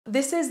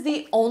This is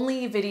the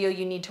only video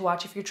you need to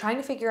watch if you're trying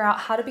to figure out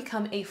how to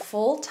become a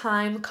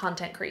full-time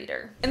content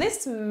creator. In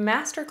this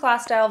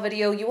masterclass style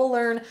video, you will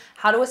learn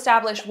how to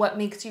establish what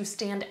makes you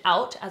stand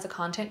out as a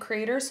content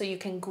creator so you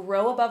can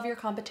grow above your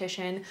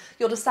competition.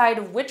 You'll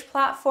decide which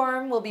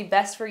platform will be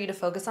best for you to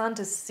focus on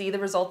to see the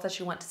results that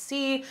you want to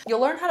see.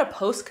 You'll learn how to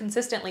post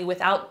consistently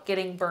without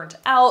getting burnt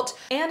out,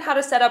 and how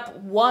to set up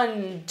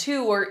 1,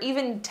 2, or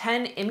even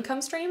 10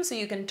 income streams so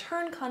you can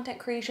turn content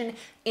creation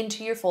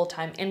into your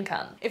full-time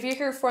income. If you're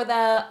here for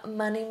the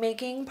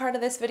money-making part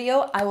of this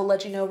video, I will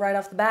let you know right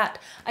off the bat.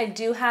 I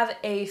do have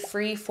a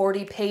free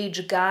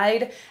 40-page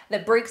guide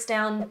that breaks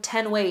down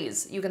 10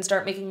 ways you can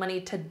start making money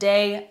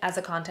today as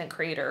a content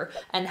creator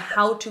and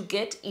how to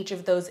get each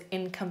of those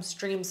income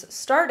streams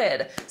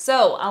started.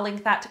 So I'll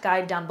link that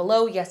guide down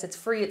below. Yes, it's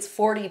free. It's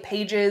 40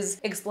 pages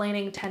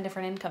explaining 10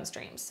 different income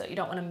streams, so you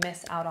don't want to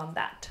miss out on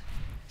that.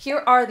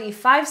 Here are the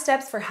 5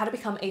 steps for how to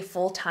become a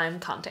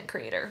full-time content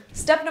creator.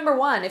 Step number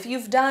 1, if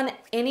you've done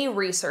any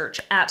research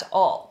at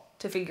all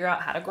to figure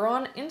out how to grow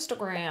on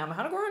Instagram,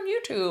 how to grow on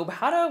YouTube,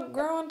 how to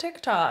grow on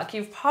TikTok,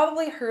 you've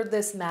probably heard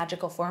this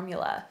magical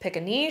formula. Pick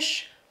a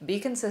niche, be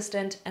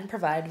consistent, and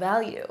provide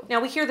value.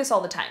 Now, we hear this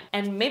all the time,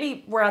 and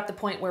maybe we're at the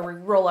point where we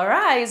roll our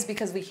eyes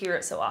because we hear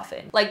it so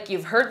often. Like,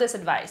 you've heard this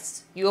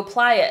advice, you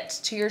apply it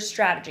to your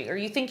strategy, or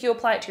you think you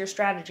apply it to your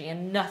strategy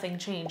and nothing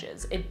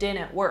changes. It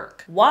didn't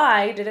work.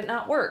 Why did it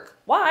not work?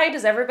 Why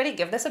does everybody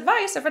give this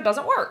advice if it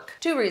doesn't work?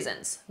 2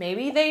 reasons.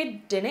 Maybe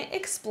they didn't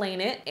explain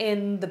it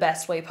in the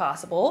best way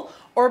possible,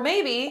 or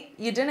maybe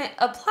you didn't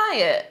apply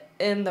it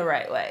in the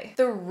right way.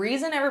 The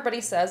reason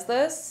everybody says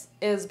this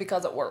is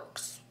because it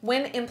works.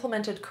 When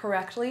implemented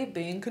correctly,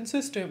 being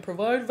consistent,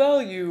 provide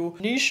value,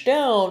 niche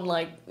down,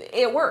 like,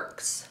 it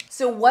works.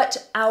 So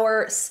what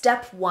our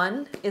step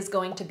 1 is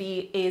going to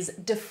be is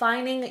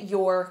defining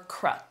your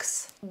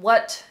crux.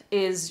 What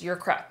is your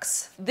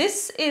crux?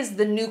 This is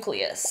the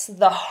nucleus,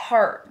 the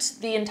heart,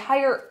 the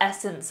entire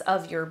essence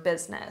of your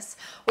business.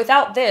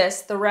 Without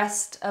this, the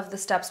rest of the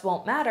steps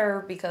won't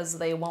matter because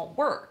they won't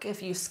work.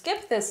 If you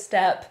skip this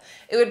step,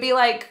 it would be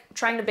like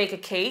trying to bake a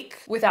cake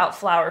without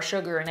flour,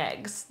 sugar, and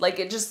eggs. Like,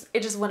 it just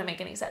wouldn't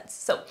make any sense.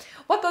 So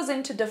what goes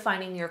into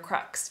defining your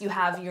crux? You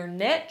have your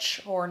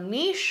niche or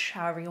niche,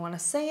 however you want to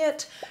say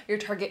it, your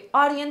target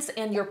audience,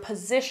 and your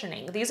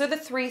positioning. These are the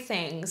 3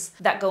 things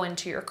that go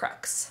into your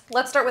crux.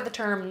 Let's start with the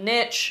term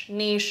niche,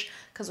 niche,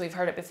 because we've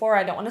heard it before.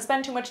 I don't want to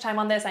spend too much time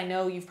on this. I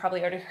know you've probably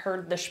already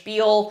heard the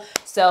spiel,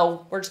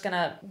 so we're just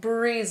gonna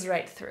breeze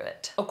right through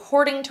it.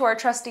 According to our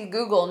trusty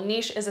Google,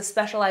 niche is a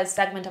specialized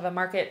segment of a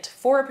market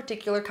for a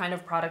particular kind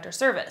of product or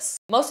service.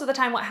 Most of the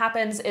time what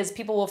happens is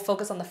people will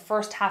focus on the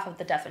first half of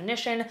the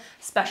definition,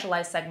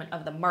 specialized segment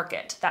of the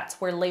market. That's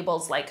where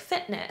labels like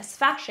fitness,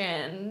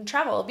 fashion,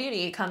 travel,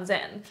 beauty comes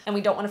in. And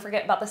we don't want to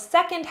forget about the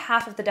second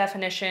half of the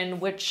definition,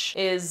 which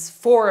is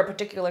for a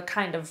particular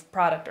kind of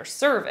product or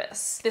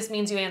service. This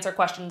means you answer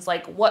questions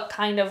like, what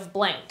kind of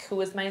blank?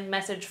 Who is my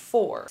message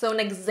for? So an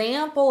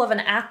example of an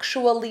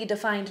actually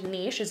defined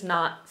niche is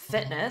not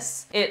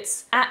fitness.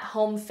 It's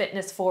at-home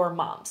fitness for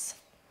moms.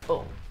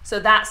 Boom. So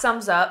that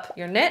sums up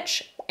your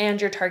niche and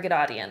your target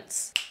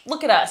audience.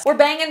 Look at us, we're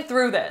banging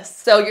through this.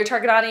 So your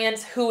target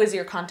audience, who is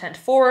your content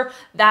for?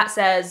 That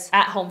says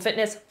at-home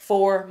fitness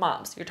for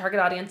moms. Your target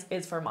audience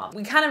is for moms.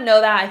 We kind of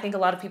know that. I think a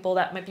lot of people,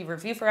 that might be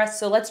review for us.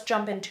 So let's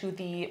jump into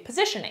the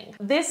positioning.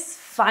 This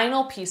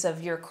final piece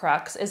of your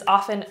crux is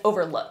often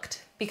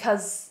overlooked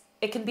because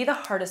it can be the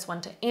hardest one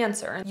to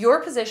answer.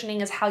 Your positioning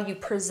is how you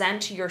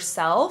present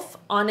yourself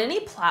on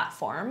any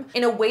platform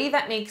in a way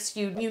that makes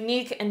you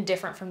unique and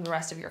different from the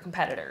rest of your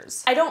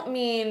competitors. I don't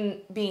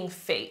mean being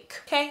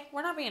fake, okay?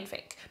 We're not being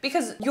fake,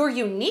 because your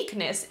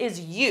uniqueness is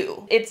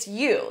you. It's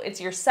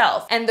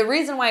yourself. And the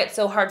reason why it's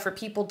so hard for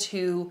people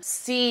to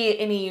see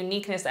any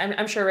uniqueness,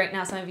 I'm sure right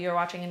now some of you are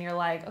watching and you're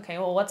like, okay,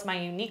 well, what's my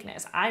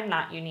uniqueness? I'm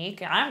not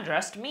unique, I'm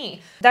just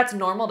me. That's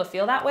normal to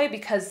feel that way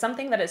because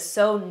something that is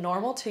so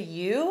normal to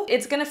you,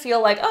 it's gonna feel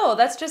like, oh,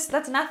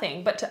 that's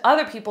nothing. But to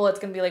other people, it's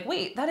gonna be like,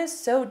 wait, that is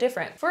so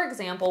different. For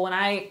example, when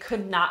I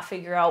could not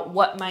figure out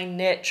what my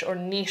niche or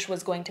niche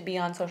was going to be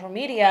on social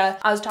media,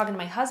 I was talking to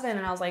my husband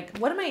and I was like,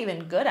 what am I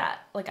even good at?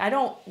 Like, I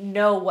don't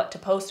know what to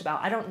post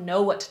about. I don't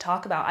know what to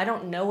talk about. I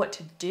don't know what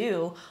to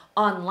do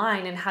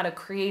online and how to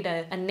create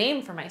a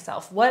name for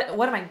myself. What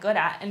am I good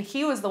at? And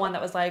he was the one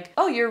that was like,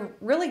 oh, you're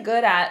really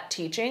good at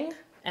teaching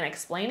and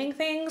explaining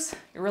things.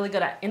 You're really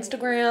good at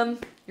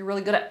Instagram. You're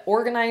really good at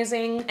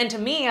organizing. And to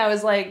me, I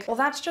was like, well,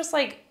 that's just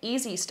like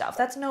easy stuff.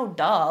 That's no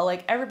duh,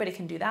 like everybody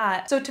can do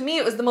that. So to me,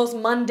 it was the most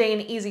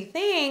mundane, easy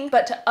thing,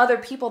 but to other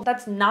people,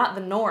 that's not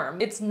the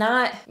norm. It's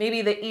not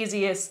maybe the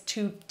easiest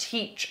to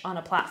teach on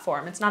a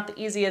platform. It's not the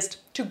easiest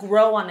to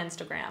grow on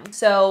Instagram.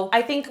 So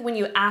I think when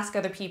you ask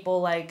other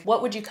people, like,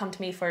 what would you come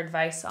to me for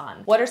advice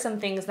on? What are some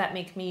things that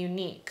make me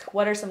unique?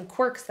 What are some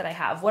quirks that I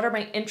have? What are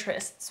my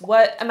interests?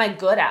 What am I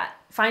good at?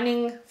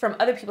 finding from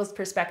other people's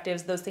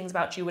perspectives those things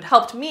about you would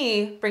help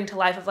me bring to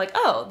life of like,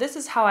 oh, this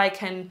is how I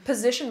can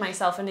position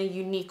myself in a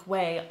unique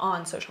way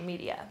on social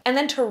media. And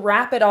then to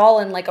wrap it all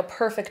in like a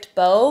perfect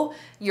bow,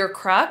 your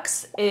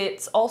crux,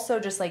 it's also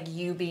just like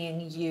you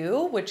being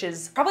you, which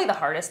is probably the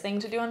hardest thing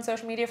to do on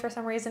social media for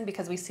some reason,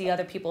 because we see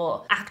other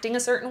people acting a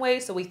certain way.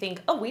 So we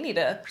think, oh, we need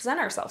to present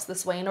ourselves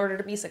this way in order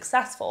to be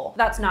successful.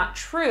 That's not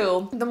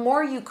true. The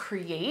more you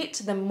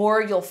create, the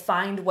more you'll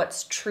find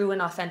what's true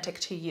and authentic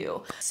to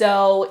you.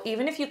 So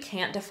even if you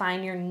can't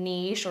define your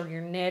niche or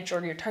your niche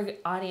or your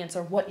target audience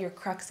or what your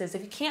crux is,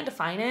 if you can't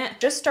define it,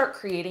 just start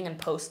creating and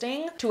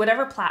posting to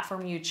whatever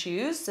platform you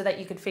choose so that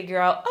you can figure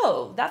out,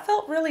 oh, that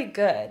felt really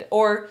good,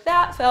 or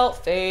that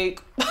felt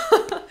fake.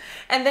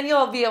 And then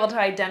you'll be able to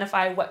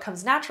identify what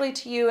comes naturally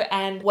to you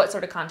and what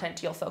sort of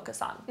content you'll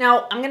focus on.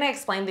 Now, I'm gonna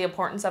explain the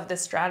importance of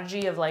this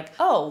strategy of like,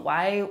 oh,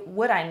 why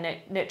would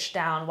I niche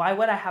down? Why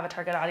would I have a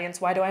target audience?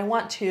 Why do I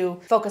want to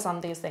focus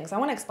on these things? I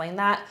wanna explain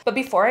that. But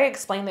before I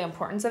explain the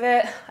importance of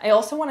it, I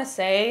also wanna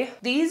say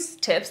these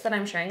tips that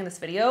I'm sharing in this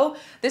video,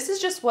 this is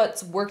just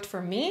what's worked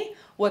for me,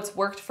 what's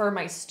worked for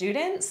my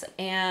students,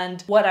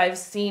 and what I've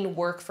seen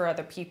work for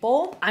other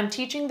people. I'm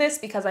teaching this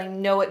because I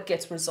know it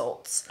gets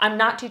results. I'm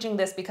not teaching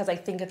this because I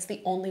think it's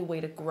the only way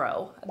to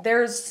grow.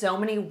 There's so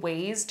many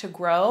ways to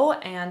grow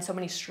and so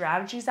many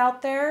strategies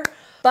out there.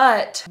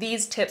 But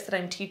these tips that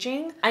I'm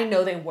teaching, I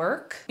know they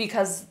work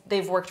because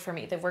they've worked for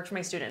me. They've worked for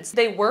my students.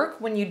 They work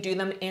when you do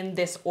them in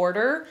this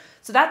order.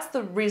 So that's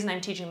the reason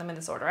I'm teaching them in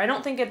this order. I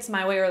don't think it's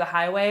my way or the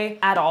highway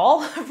at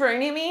all for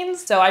any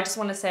means. So I just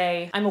want to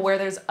say, I'm aware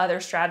there's other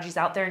strategies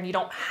out there and you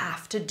don't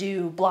have to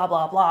do blah,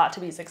 blah, blah to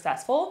be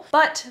successful.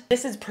 But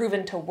this is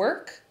proven to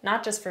work,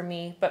 not just for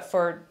me, but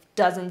for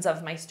dozens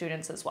of my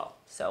students as well.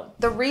 So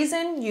the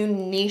reason you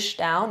niche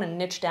down and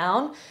niche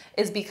down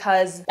is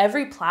because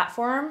every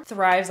platform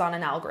thrives on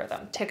an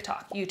algorithm,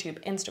 TikTok,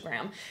 YouTube,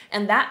 Instagram,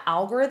 and that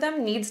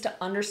algorithm needs to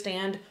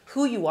understand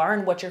who you are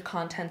and what your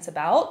content's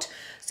about.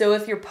 So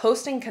if you're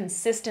posting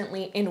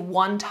consistently in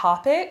one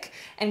topic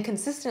and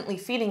consistently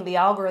feeding the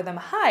algorithm,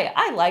 hi,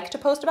 I like to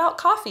post about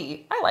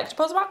coffee. I like to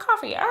post about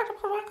coffee. I like to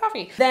post about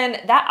coffee. Then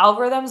that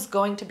algorithm's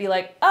going to be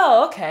like,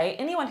 oh, okay,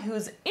 anyone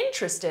who's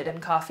interested in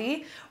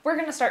coffee, we're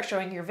gonna start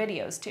showing your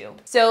videos to.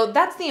 So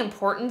that's the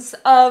importance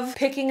of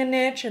picking a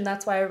niche, and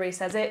that's why everybody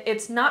says it.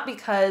 It's not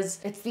because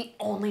it's the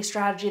only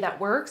strategy that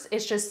works.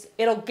 It's just,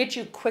 it'll get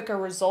you quicker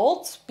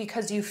results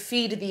because you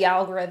feed the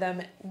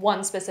algorithm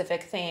one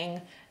specific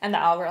thing and the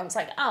algorithm's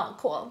like, oh,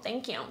 cool,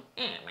 thank you.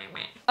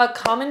 A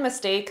common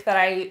mistake that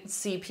I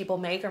see people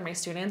make, or my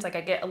students, like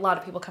I get a lot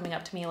of people coming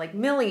up to me like,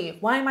 Millie,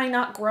 why am I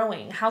not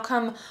growing? How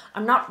come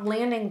I'm not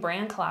landing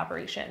brand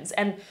collaborations?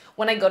 And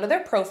when I go to their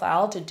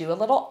profile to do a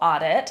little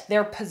audit,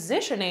 their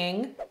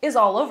positioning is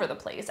all over the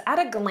place. At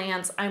a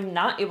glance, I'm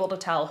not able to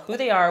tell who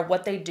they are,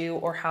 what they do,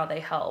 or how they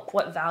help,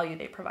 what value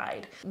they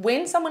provide.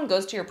 When someone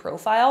goes to your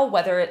profile,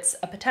 whether it's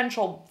a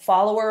potential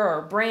follower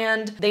or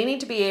brand, they need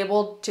to be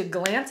able to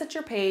glance at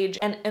your page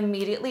and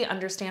immediately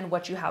understand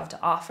what you have to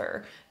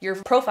offer. Your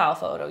profile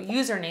photo,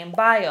 username,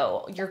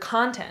 bio, your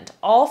content,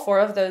 all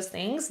four of those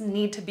things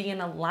need to be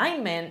in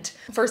alignment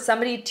for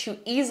somebody to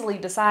easily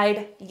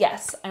decide,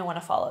 yes, I want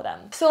to follow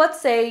them. So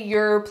let's say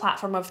your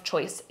platform of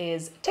choice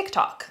is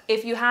TikTok.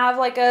 If you have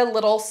like a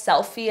little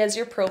selfie as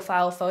your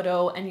profile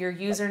photo and your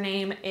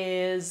username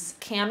is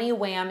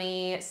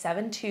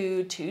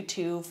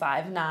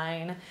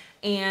CammyWhammy722259,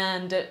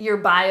 and your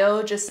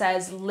bio just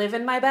says, live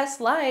in my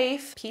best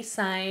life, peace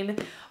sign,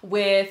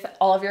 with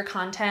all of your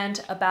content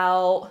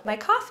about my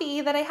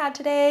coffee that I had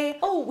today.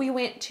 Oh, we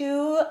went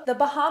to the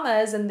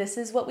Bahamas and this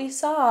is what we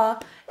saw.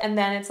 And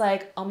then it's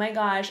like, oh my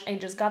gosh, I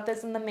just got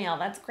this in the mail.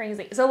 That's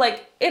crazy. So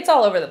like, it's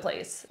all over the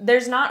place.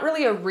 There's not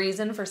really a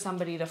reason for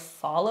somebody to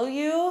follow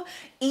you,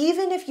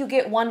 even if you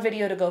get one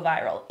video to go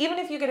viral. Even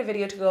if you get a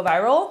video to go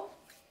viral,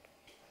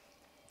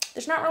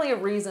 there's not really a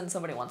reason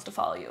somebody wants to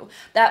follow you.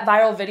 That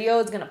viral video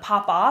is gonna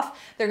pop off.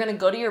 They're gonna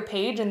go to your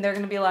page and they're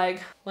gonna be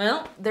like,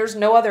 well, there's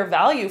no other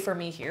value for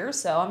me here,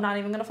 so I'm not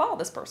even gonna follow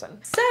this person.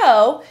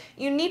 So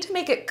you need to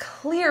make it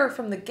clear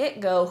from the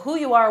get-go who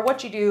you are,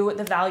 what you do,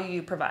 the value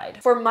you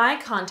provide. For my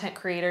content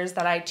creators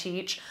that I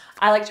teach,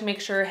 I like to make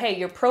sure, hey,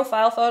 your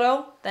profile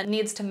photo, that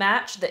needs to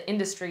match the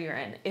industry you're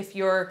in. If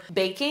you're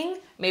baking,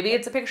 maybe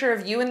it's a picture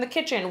of you in the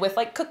kitchen with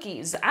like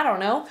cookies. I don't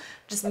know.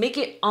 Just make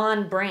it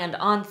on brand,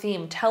 on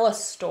theme. Tell a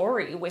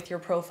story with your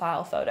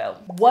profile photo.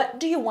 What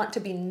do you want to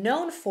be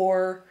known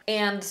for?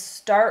 And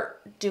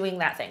start doing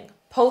that thing.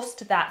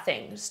 Post that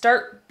thing.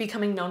 Start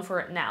becoming known for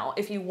it now.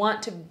 If you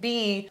want to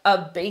be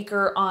a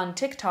baker on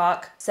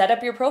TikTok, set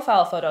up your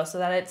profile photo so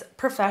that it's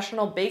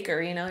professional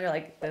baker. You know, you're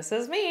like, this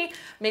is me.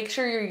 Make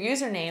sure your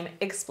username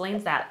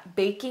explains that.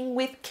 Baking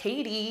with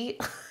Katie.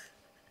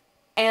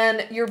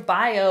 And your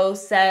bio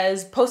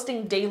says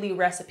posting daily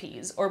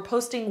recipes or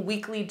posting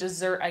weekly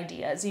dessert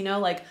ideas. You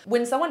know, like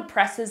when someone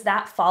presses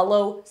that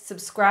follow,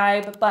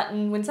 subscribe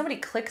button, when somebody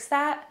clicks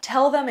that,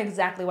 tell them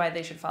exactly why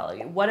they should follow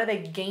you. What are they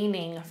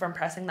gaining from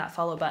pressing that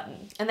follow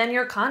button? And then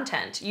your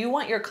content. You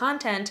want your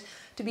content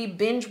to to be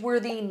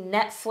binge-worthy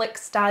Netflix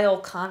style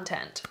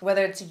content,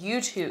 whether it's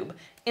YouTube,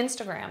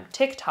 Instagram,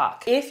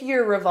 TikTok. If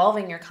you're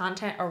revolving your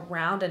content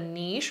around a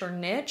niche or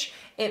niche,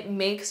 it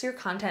makes your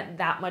content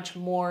that much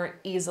more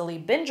easily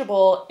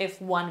bingeable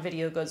if one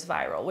video goes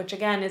viral, which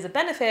again is a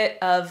benefit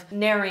of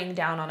narrowing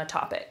down on a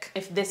topic.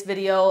 If this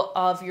video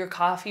of your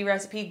coffee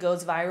recipe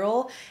goes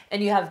viral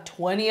and you have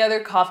 20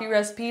 other coffee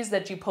recipes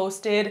that you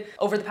posted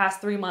over the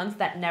past 3 months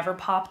that never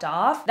popped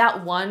off,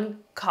 that one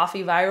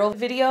coffee viral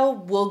video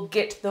will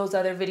get those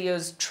other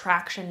videos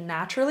traction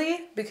naturally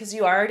because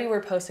you already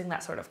were posting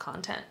that sort of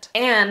content.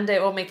 And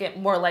it will make it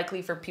more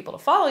likely for people to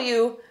follow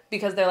you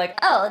because they're like,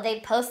 oh, they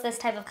post this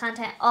type of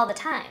content all the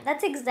time.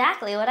 That's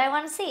exactly what I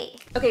want to see.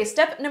 Okay,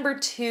 step number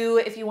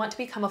 2, if you want to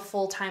become a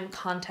full-time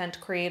content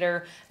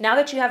creator, now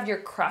that you have your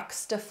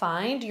crux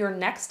defined, your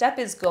next step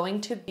is going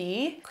to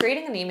be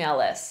creating an email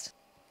list.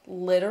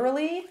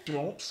 Literally.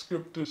 Don't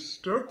skip this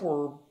step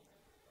or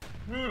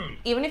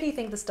Even if you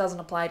think this doesn't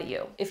apply to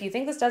you. If you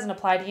think this doesn't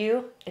apply to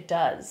you, it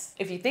does.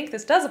 If you think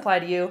this does apply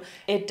to you,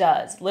 it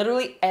does.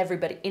 Literally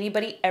everybody,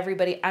 anybody,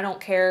 everybody, I don't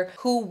care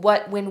who,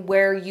 what, when,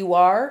 where you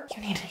are,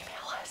 you need an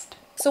email list.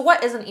 So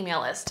what is an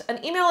email list?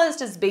 An email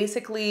list is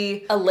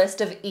basically a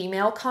list of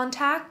email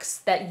contacts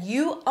that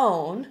you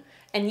own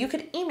and you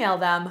could email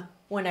them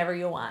whenever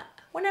you want.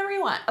 Whenever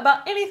you want,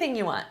 about anything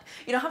you want.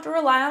 You don't have to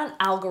rely on an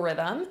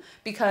algorithm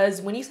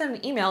because when you send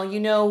an email, you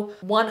know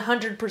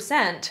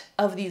 100%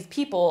 of these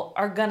people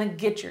are gonna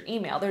get your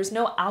email. There's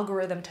no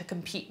algorithm to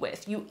compete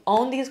with. You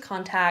own these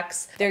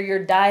contacts, they're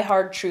your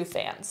diehard true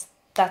fans.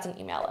 That's an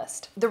email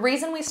list. The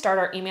reason we start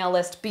our email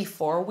list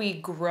before we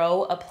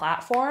grow a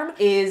platform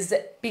is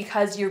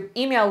because your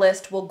email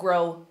list will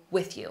grow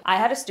with you. I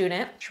had a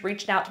student, she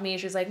reached out to me,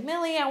 she's like,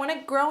 Millie, I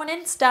wanna grow an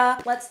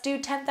Insta. Let's do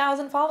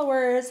 10,000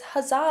 followers,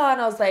 huzzah.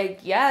 And I was like,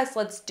 yes,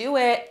 let's do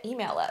it.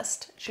 Email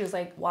list. She was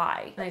like,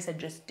 why? And I said,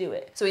 just do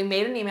it. So we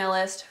made an email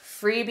list,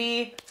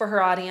 freebie for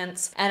her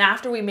audience. And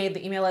after we made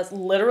the email list,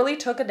 literally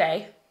took a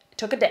day. It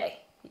took a day.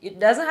 It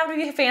doesn't have to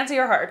be fancy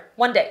or hard.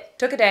 One day,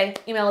 took a day,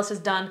 email list is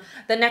done.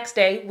 The next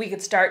day, we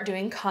could start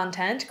doing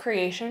content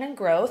creation and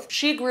growth.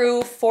 She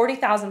grew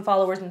 40,000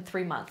 followers in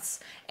 3 months.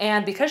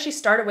 And because she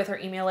started with her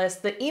email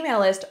list, the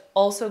email list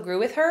also grew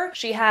with her.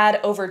 She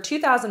had over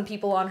 2,000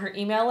 people on her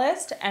email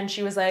list and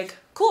she was like,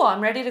 cool, I'm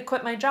ready to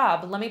quit my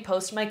job. Let me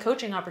post my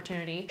coaching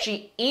opportunity.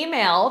 She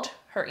emailed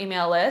her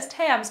email list,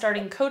 hey, I'm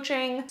starting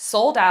coaching,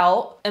 sold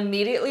out,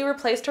 immediately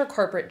replaced her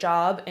corporate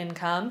job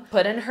income,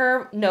 put in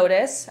her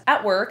notice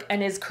at work,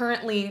 and is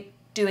currently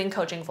doing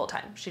coaching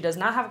full-time. She does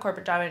not have a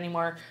corporate job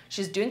anymore.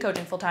 She's doing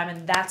coaching full-time,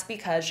 and that's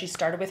because she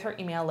started with her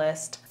email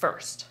list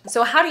first.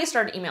 So how do you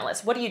start an email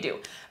list? What do?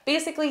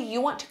 Basically,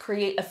 you want to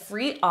create a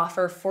free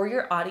offer for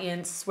your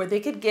audience where they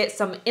could get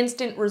some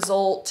instant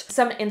result,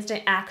 some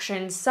instant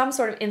action, some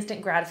sort of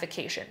instant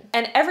gratification.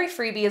 And every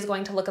freebie is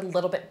going to look a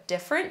little bit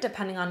different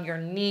depending on your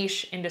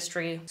niche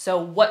industry.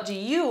 So what do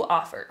you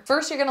offer?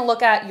 First, you're gonna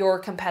look at your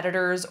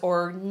competitors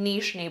or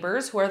niche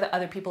neighbors, who are the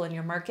other people in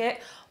your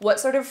market. What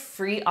sort of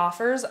free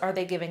offers are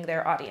they giving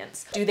their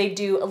audience? Do they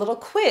do a little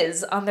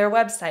quiz on their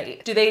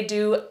website? Do they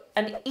do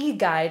an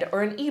e-guide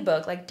or an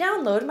ebook, like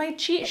download my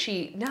cheat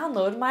sheet,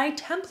 download my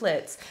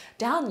templates,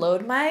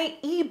 download my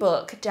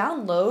ebook,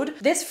 download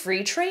this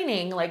free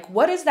training? Like,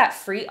 what is that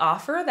free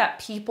offer that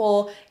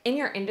people in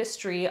your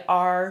industry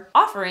are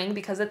offering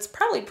because it's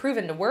probably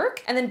proven to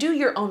work? And then do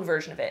your own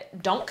version of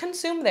it. Don't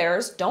consume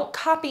theirs, don't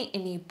copy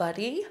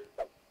anybody,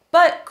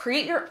 but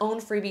create your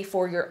own freebie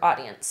for your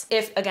audience.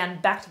 If,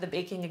 again, back to the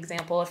baking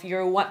example, if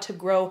you want to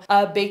grow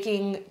a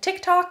baking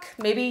TikTok,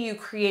 maybe you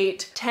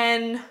create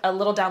 10, a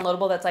little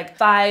downloadable that's like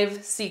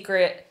 5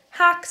 secret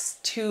hacks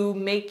to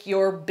make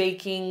your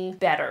baking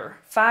better.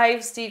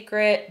 5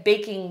 secret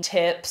baking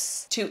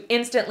tips to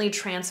instantly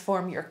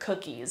transform your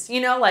cookies.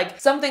 You know, like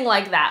something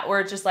like that,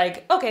 where it's just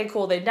like, okay,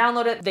 cool, they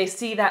download it, they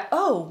see that,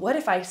 oh, what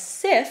if I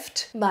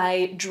sift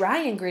my dry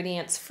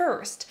ingredients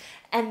first?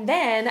 And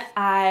then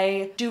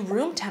I do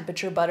room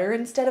temperature butter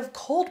instead of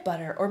cold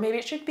butter, or maybe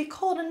it should be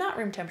cold and not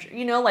room temperature.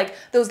 You know, like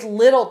those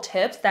little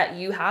tips that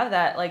you have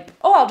that like,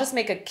 oh, I'll just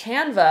make a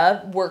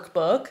Canva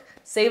workbook,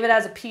 save it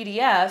as a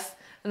PDF,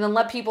 and then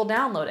let people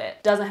download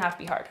it. Doesn't have to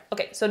be hard.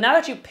 Okay, so now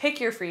that you pick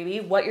your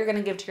freebie, what you're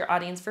gonna give to your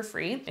audience for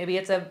free, maybe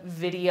it's a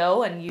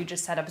video and you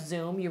just set up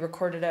Zoom, you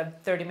recorded a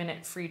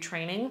 30-minute free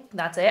training,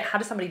 that's it. How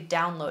does somebody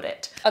download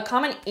it? A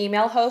common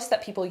email host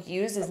that people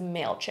use is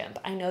MailChimp.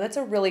 I know that's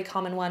a really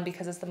common one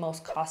because it's the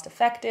most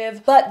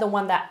cost-effective, but the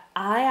one that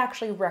I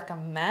actually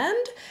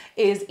recommend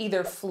is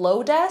either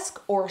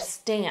Flowdesk or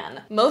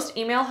Stan. Most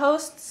email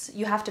hosts,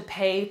 you have to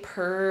pay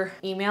per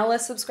email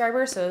list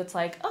subscriber, so it's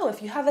like, oh,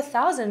 if you have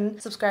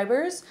 1,000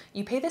 subscribers, subscribers,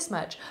 you pay this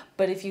much.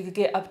 But if you could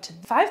get up to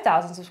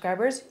 5,000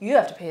 subscribers, you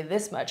have to pay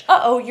this much.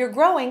 Uh-oh, you're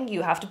growing,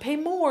 you have to pay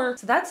more.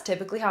 So that's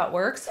typically how it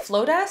works.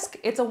 Flowdesk,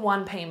 it's a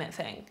one payment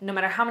thing. No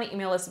matter how many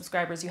email list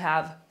subscribers you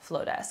have,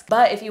 Flowdesk.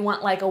 But if you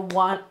want like a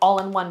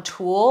all-in-one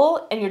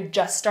tool and you're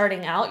just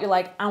starting out, you're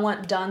like, I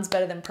want done's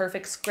better than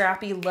perfect,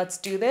 scrappy, let's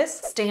do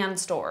this. Stand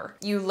store.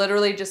 You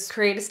literally just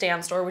create a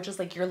stand store, which is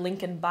like your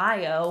link in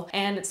bio,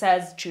 and it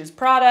says choose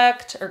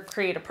product or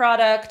create a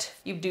product.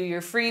 You do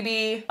your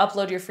freebie,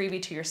 upload your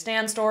freebie to your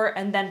stand store,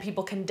 and then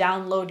people can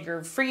download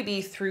your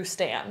freebie through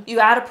Stan. You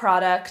add a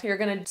product, you're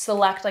gonna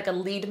select like a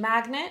lead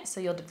magnet. So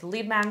you'll do the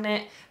lead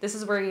magnet. This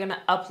is where you're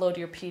gonna upload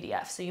your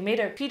PDF. So you made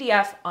a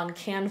PDF on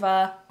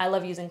Canva. I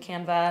love using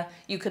Canva.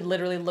 You could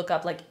literally look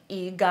up like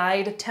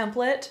e-guide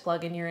template,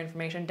 plug in your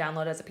information,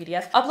 download as a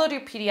PDF, upload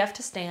your PDF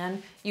to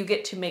Stan. You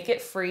get to make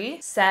it free,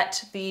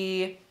 set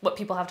what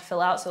people have to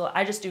fill out. So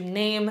I just do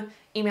name,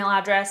 email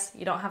address,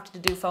 you don't have to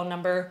do phone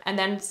number, and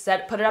then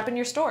put it up in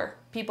your store.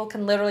 People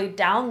can literally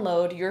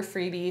download your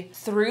freebie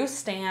through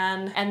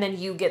Stan, and then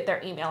you get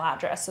their email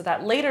address so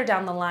that later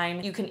down the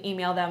line, you can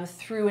email them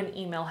through an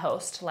email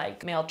host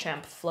like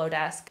MailChimp,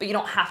 Flowdesk, but you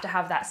don't have to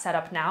have that set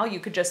up now.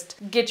 You could just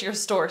get your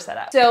store set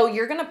up. So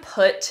you're gonna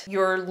put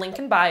your link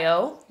in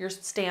bio, your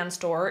Stan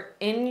store,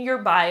 in your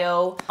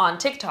bio on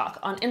TikTok,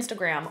 on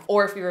Instagram,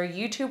 or if you're a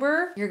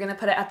YouTuber, you're gonna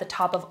put it at the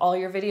top of all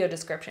your video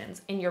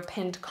descriptions, in your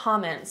pinned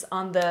comments,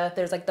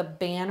 there's like the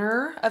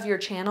banner of your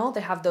channel.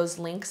 They have those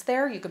links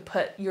there. You could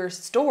put your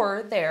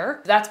store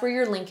there. That's where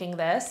you're linking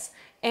this,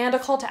 and a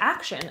call to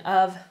action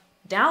of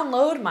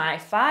download my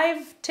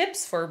 5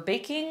 tips for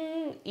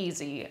baking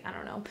easy. I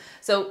don't know.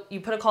 So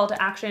you put a call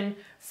to action,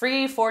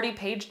 free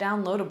 40-page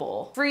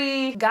downloadable,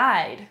 free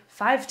guide,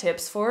 5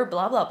 tips for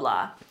blah, blah,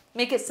 blah.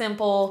 Make it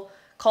simple,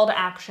 call to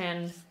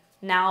action.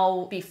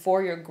 Now,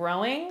 before you're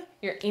growing,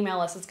 your email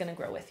list is gonna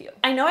grow with you.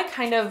 I know I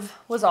kind of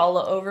was all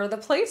over the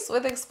place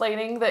with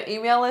explaining the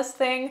email list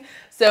thing.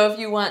 So if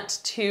you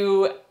want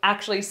to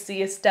actually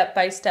see a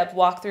step-by-step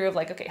walkthrough of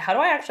like, okay, how do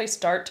I actually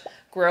start,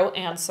 grow,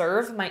 and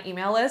serve my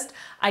email list?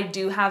 I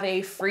do have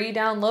a free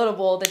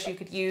downloadable that you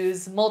could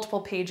use,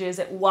 multiple pages.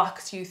 It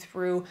walks you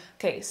through,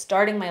 okay,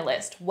 starting my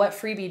list. What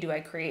freebie do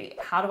I create?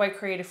 How do I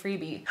create a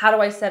freebie? How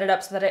do I set it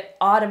up so that it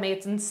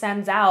automates and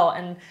sends out?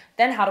 And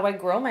then how do I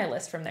grow my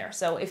list from there?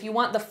 So if you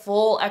want the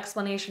full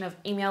explanation of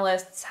email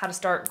lists, how to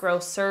start, grow,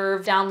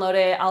 serve, download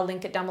it. I'll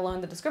link it down below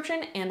in the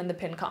description and in the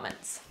pinned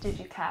comments. Did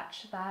you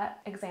catch that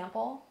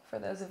example? For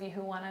those of you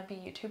who want to be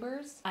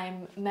YouTubers,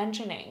 I'm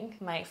mentioning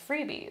my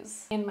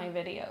freebies in my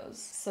videos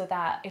so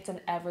that it's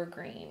an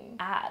evergreen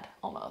ad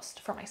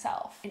almost for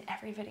myself in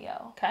every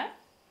video, okay?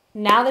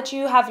 Now that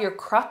you have your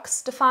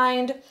crux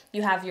defined,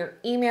 you have your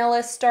email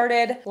list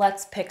started,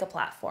 let's pick a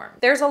platform.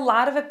 There's a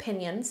lot of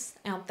opinions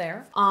out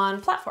there on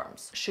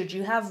platforms. Should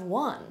you have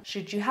one?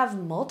 Should you have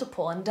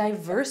multiple and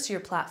diverse your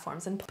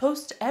platforms and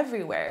post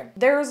everywhere?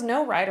 There is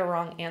no right or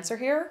wrong answer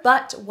here,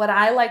 but what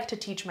I like to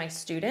teach my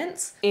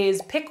students is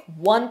pick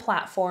one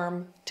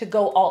platform to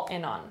go all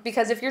in on.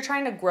 Because if you're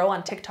trying to grow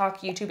on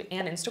TikTok, YouTube,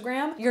 and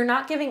Instagram, you're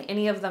not giving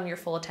any of them your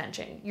full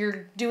attention.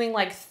 You're doing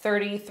like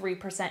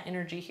 33%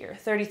 energy here,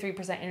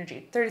 33%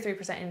 energy,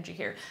 33% energy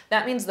here.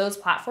 That means those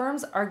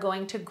platforms are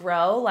going to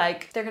grow,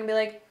 like they're gonna be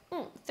like,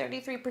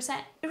 33%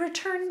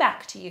 return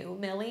back to you,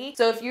 Millie.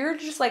 So if you're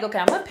just like, okay,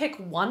 I'm gonna pick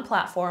one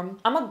platform,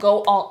 I'm gonna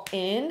go all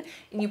in,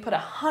 and you put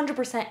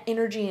 100%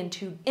 energy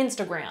into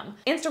Instagram.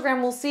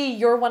 Instagram will see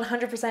your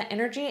 100%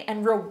 energy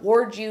and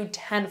reward you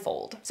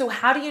tenfold. So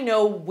how do you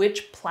know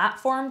which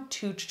platform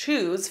to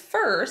choose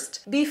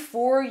first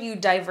before you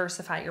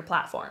diversify your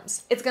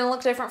platforms? It's gonna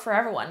look different for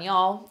everyone,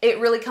 y'all. It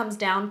really comes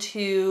down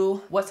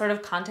to what sort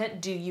of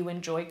content do you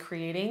enjoy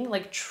creating?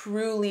 Like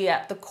truly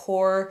at the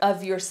core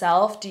of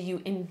yourself, do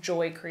you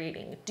enjoy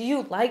creating? Do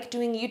you like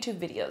doing YouTube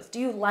videos? Do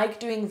you like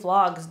doing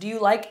vlogs? Do you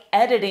like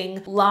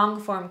editing long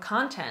form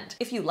content?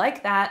 If you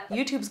like that,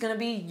 YouTube's gonna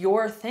be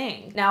your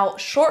thing. Now,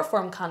 short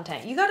form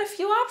content, you got a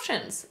few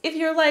options. If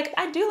you're like,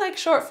 I do like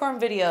short form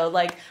video,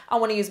 like I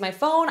wanna use my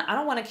phone, I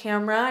don't want a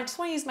camera, I just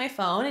wanna use my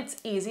phone, it's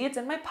easy, it's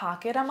in my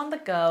pocket, I'm on the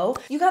go.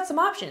 You got some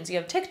options. You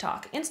have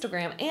TikTok,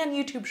 Instagram, and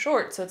YouTube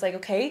Shorts. So it's like,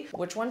 okay,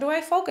 which one do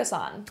I focus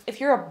on?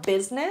 If you're a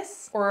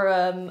business or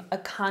a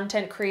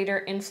content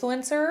creator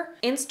influencer,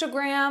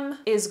 Instagram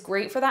is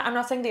great for that. I'm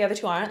not saying the other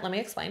two aren't. Let me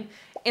explain.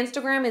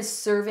 Instagram is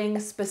serving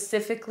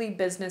specifically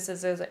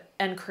businesses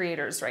and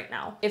creators right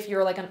now. If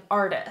you're like an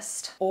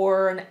artist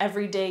or an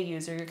everyday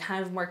user, you're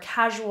kind of more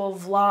casual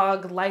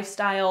vlog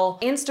lifestyle,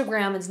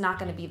 Instagram is not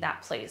going to be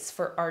that place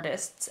for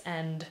artists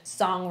and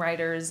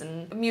songwriters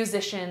and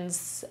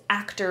musicians,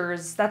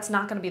 actors. That's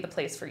not going to be the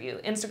place for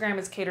you. Instagram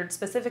is catered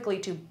specifically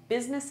to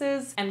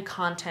businesses and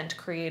content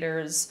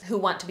creators who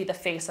want to be the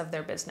face of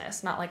their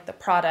business, not like the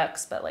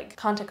products, but like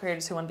content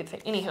creators who want to be the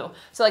face. Anywho,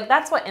 so like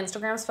that's what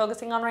Instagram's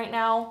focusing on right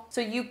now. So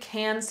you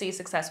can see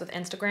success with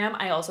Instagram.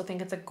 I also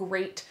think it's a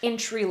great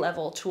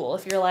entry-level tool.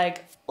 If you're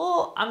like,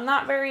 oh, I'm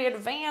not very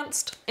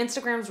advanced,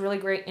 Instagram's really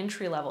great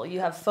entry level. You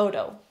have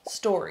photo,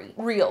 story,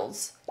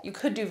 reels, You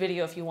could do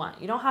video if you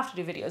want. You don't have to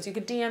do videos. You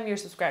could DM your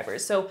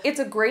subscribers. So it's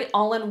a great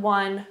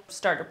all-in-one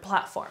starter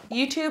platform.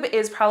 YouTube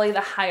is probably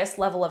the highest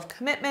level of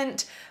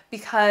commitment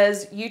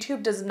because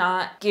YouTube does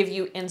not give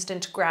you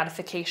instant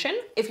gratification.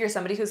 If you're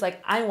somebody who's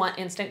like, I want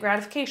instant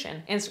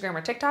gratification, Instagram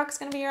or TikTok is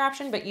gonna be your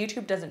option, but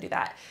YouTube doesn't do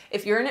that.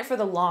 If you're in it for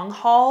the long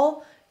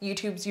haul,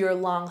 YouTube's your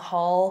long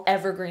haul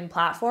evergreen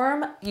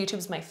platform.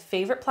 YouTube's my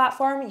favorite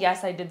platform.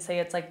 Yes, I did say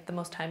it's like the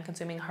most time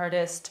consuming,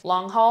 hardest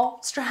long haul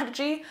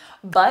strategy,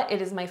 but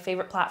it is my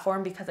favorite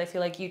platform because I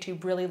feel like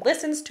YouTube really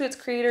listens to its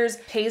creators,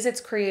 pays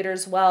its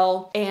creators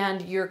well,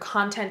 and your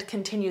content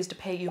continues to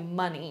pay you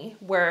money.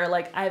 Where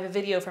like I have a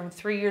video from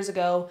 3 years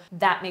ago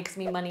that makes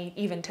me money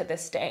even to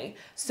this day.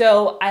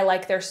 So I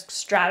like their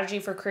strategy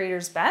for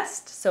creators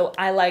best. So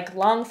I like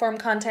long form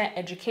content,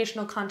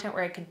 educational content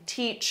where I can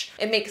teach.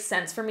 It makes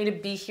sense for me to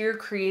be here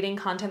creating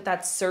content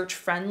that's search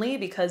friendly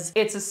because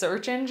it's a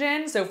search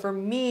engine. So for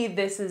me,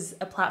 this is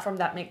a platform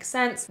that makes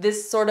sense.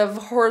 This sort of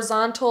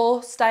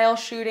horizontal style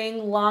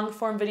shooting, long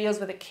form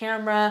videos with a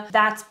camera,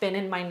 that's been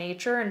in my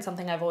nature and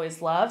something I've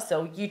always loved.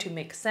 So YouTube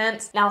makes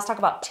sense. Now let's talk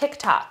about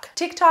TikTok.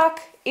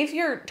 TikTok, if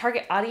your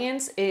target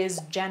audience is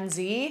Gen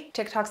Z,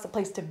 TikTok's the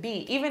place to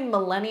be. Even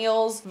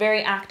millennials,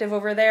 very active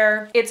over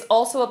there. It's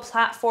also a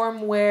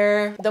platform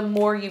where the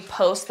more you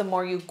post, the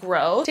more you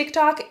grow.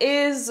 TikTok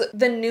is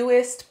the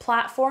newest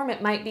platform.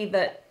 It might be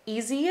the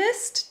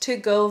easiest to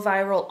go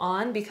viral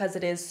on because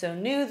it is so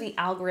new. The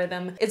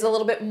algorithm is a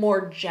little bit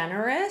more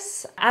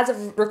generous. As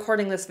of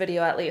recording this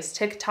video, at least,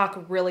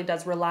 TikTok really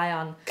does rely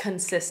on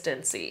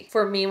consistency.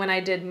 For me, when I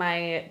did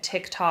my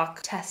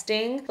TikTok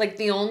testing, like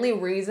the only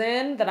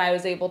reason that I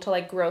was able to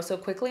like grow so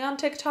quickly on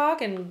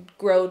TikTok and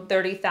grow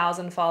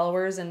 30,000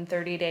 followers in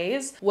 30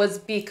 days was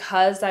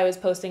because I was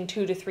posting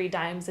 2 to 3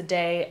 times a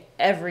day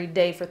every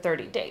day for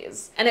 30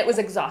 days. And it was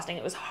exhausting.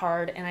 It was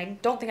hard. And I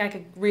don't think I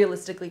could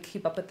realistically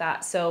keep up with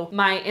that. So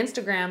my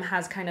Instagram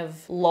has kind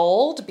of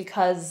lulled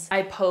because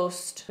I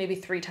post maybe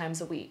 3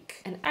 times a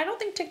week. And I don't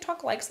think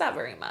TikTok likes that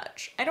very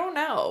much. I don't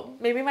know.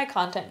 Maybe my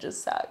content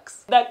just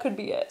sucks. That could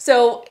be it.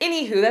 So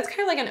anywho, that's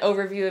kind of like an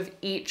overview of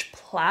each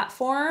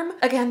platform.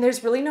 Again,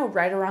 there's really no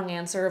right or wrong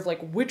answer of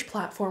like, which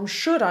platform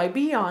should I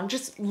be on?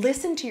 Just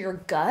listen to your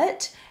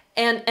gut.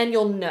 And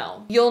you'll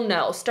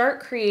know. Start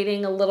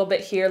creating a little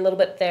bit here, a little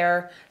bit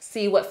there,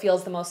 see what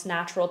feels the most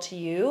natural to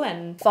you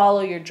and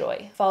follow your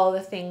joy. Follow the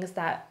things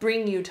that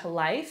bring you to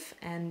life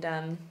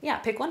and yeah,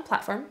 pick one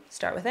platform,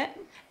 start with it.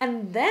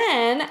 And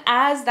then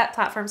as that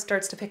platform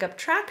starts to pick up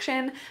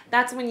traction,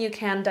 that's when you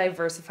can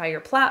diversify your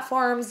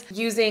platforms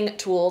using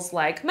tools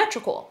like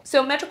Metricool.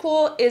 So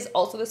Metricool is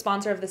also the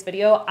sponsor of this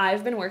video.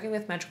 I've been working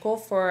with Metricool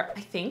for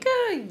I think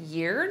a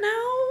year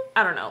now.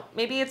 I don't know,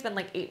 maybe it's been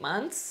like 8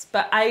 months,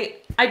 but I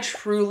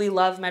truly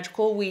love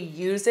Metricool. We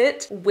use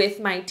it with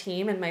my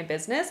team and my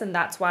business, and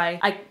that's why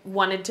I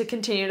wanted to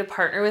continue to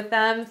partner with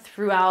them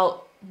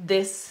throughout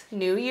this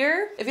new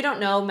year. If you don't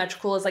know,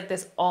 Metricool is like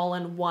this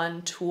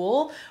all-in-one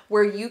tool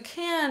where you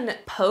can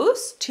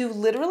post to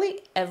literally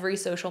every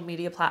social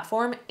media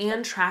platform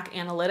and track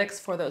analytics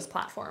for those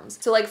platforms.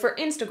 So like for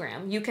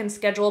Instagram, you can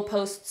schedule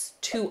posts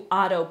to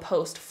auto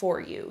post for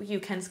you. You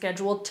can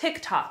schedule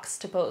TikToks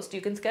to post.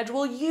 You can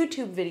schedule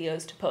YouTube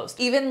videos to post.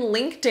 Even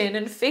LinkedIn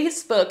and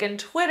Facebook and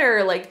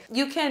Twitter, like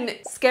you can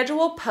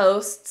schedule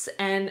posts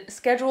and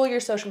schedule your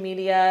social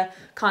media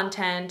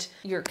content,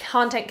 your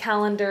content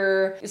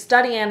calendar, your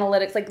study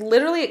analytics, like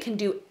literally it can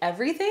do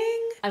everything.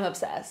 I'm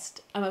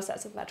obsessed. I'm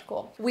obsessed with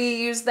Metricool. We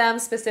use them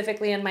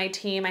specifically in my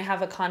team. I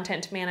have a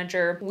content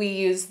manager. We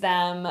use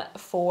them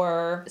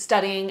for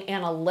studying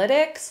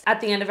analytics.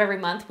 At the end of every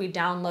month, we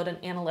download an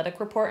analytic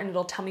report and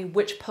it'll tell me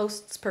which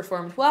posts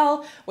performed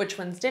well, which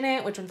ones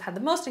didn't, which ones had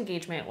the most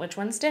engagement, which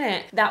ones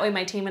didn't. That way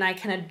my team and I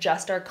can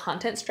adjust our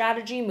content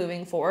strategy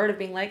moving forward of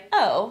being like,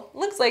 oh,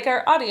 looks like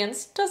our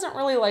audience doesn't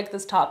really like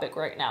this topic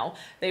right now.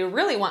 They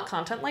really want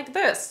content like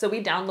this. So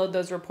we download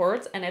those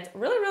reports and it's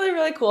really, really,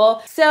 really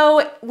cool.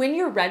 So when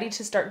you're ready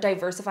to start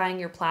diversifying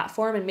your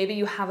platform and maybe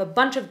you have a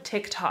bunch of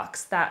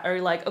TikToks that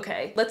are like,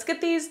 okay, let's get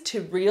these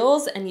to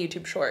Reels and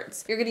YouTube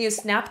Shorts. You're gonna use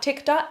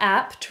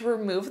snaptik.app to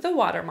remove the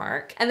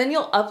watermark, and then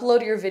you'll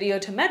upload your video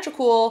to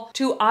Metricool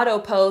to auto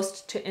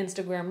post to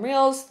Instagram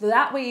Reels. So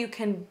that way you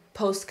can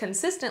post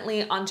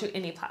consistently onto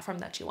any platform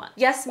that you want.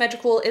 Yes,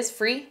 Metricool is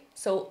free,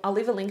 so I'll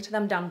leave a link to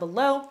them down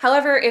below.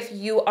 However, if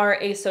you are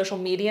a social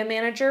media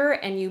manager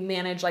and you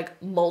manage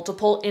like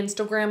multiple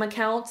Instagram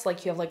accounts,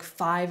 like you have like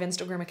 5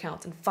 Instagram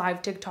accounts and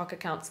 5 TikTok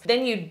accounts,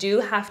 then you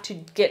do have to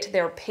get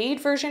their paid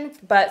version.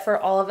 But for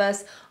all of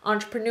us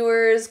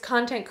entrepreneurs,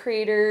 content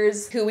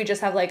creators who we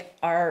just have like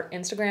our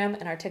Instagram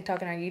and our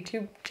TikTok and our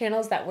YouTube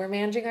channels that we're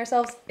managing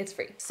ourselves, it's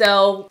free.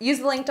 So use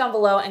the link down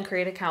below and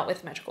create an account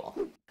with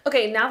Metricool.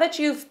 Okay, now that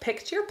you've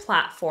picked your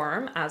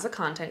platform as a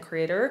content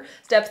creator,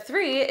 step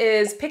 3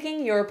 is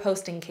picking your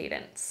posting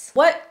cadence.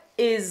 What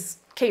is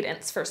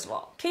Cadence, first of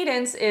all.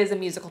 Cadence is a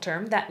musical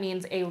term that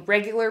means a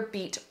regular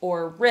beat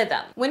or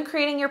rhythm. When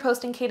creating your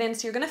posting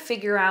cadence, you're gonna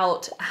figure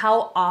out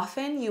how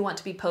often you want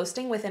to be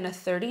posting within a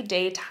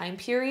 30-day time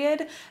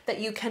period that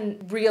you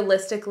can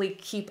realistically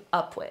keep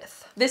up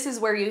with. This is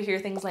where you hear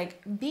things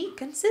like, be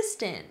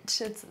consistent.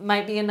 It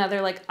might be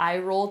another like eye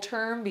roll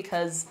term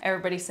because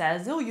everybody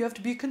says, oh, you have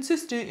to be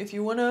consistent if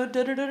you wanna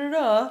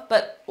da-da-da-da-da.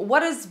 But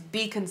what does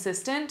be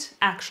consistent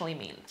actually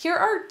mean? Here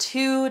are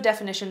two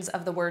definitions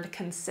of the word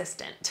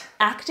consistent.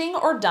 Acting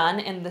or done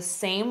in the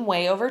same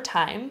way over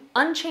time,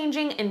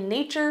 unchanging in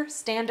nature,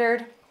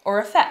 standard, or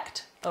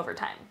effect over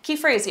time. Key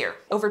phrase here,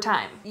 over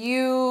time.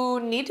 You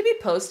need to be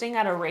posting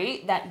at a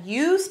rate that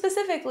you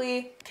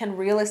specifically can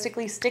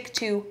realistically stick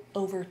to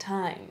over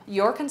time.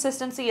 Your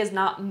consistency is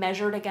not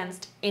measured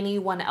against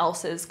anyone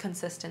else's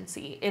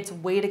consistency. It's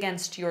weighed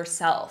against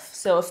yourself.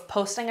 So if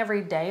posting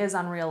every day is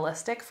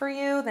unrealistic for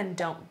you, then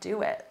don't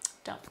do it.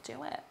 Don't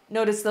do it.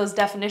 Notice those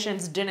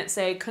definitions didn't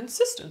say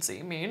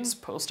consistency means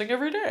posting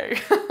every day.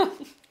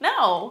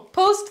 No,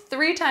 post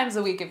 3 times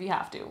a week if you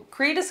have to.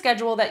 Create a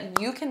schedule that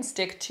you can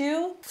stick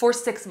to for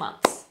 6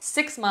 months.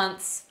 6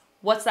 months,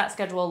 what's that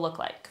schedule look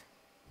like?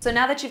 So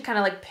now that you've kind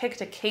of like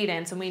picked a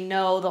cadence and we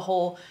know the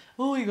whole,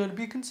 oh, you gotta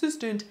be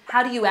consistent.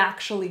 How do you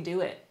actually do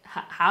it?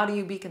 How do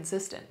you be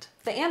consistent?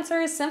 The answer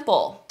is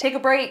simple. Take a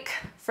break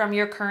from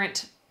your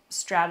current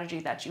strategy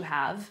that you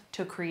have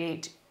to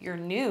create your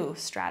new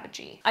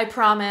strategy. I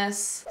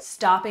promise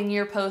stopping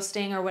your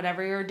posting or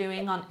whatever you're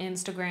doing on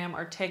Instagram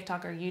or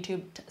TikTok or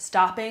YouTube,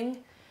 stopping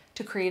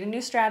to create a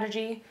new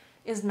strategy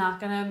is not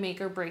gonna make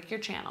or break your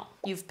channel.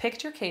 You've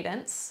picked your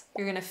cadence,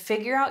 you're gonna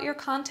figure out your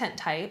content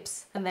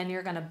types, and then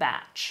you're gonna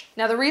batch.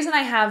 Now the reason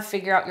I have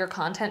figure out your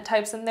content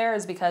types in there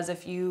is because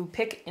if you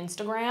pick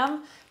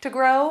Instagram to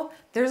grow,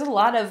 there's a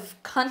lot of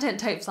content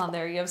types on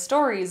there. You have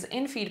stories,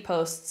 in-feed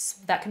posts,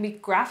 that can be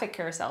graphic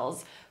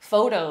carousels,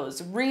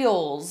 photos,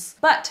 reels,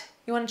 but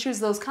you wanna choose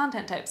those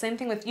content types. Same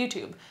thing with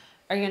YouTube.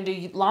 Are you gonna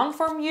do long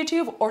form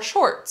YouTube or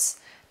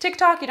shorts?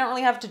 TikTok, you don't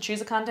really have to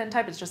choose a content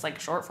type. It's just like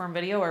short form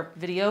video or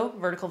video,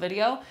 vertical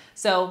video.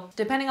 So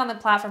depending on the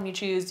platform you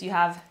choose, you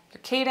have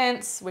your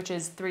cadence, which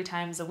is 3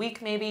 times a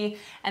week maybe,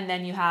 and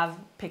then you have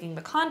picking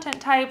the content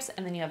types,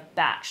 and then you have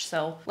batch.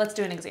 So let's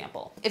do an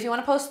example. If you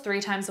wanna post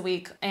 3 times a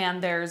week and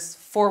there's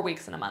 4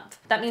 weeks in a month,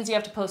 that means you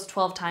have to post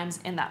 12 times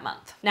in that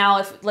month. Now,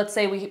 if let's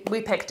say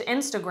we picked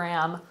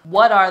Instagram,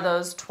 what are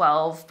those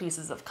 12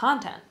 pieces of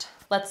content?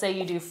 Let's say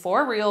you do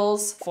 4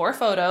 reels, 4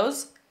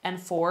 photos, and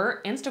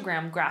 4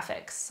 Instagram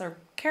graphics or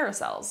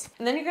carousels.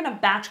 And then you're gonna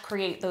batch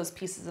create those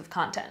pieces of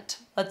content.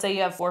 Let's say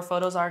you have 4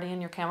 photos already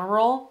in your camera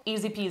roll,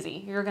 easy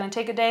peasy. You're gonna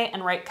take a day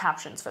and write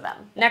captions for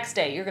them. Next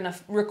day, you're gonna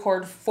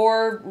record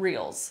 4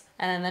 reels.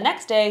 And then the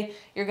next day,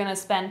 you're gonna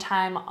spend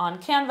time on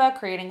Canva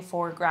creating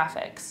 4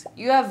 graphics.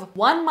 You have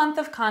 1 month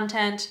of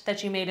content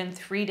that you made in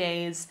 3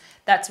 days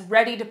that's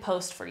ready to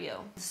post for you.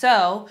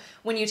 So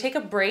when you take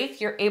a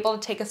break, you're able to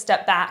take a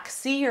step back,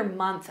 see your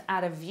month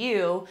at a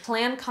view,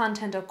 plan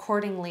content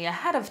accordingly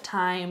ahead of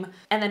time,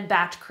 and then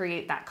batch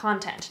create that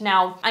content.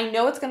 Now, I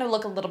know it's gonna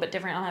look a little bit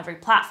different on every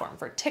platform.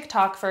 For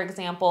TikTok, for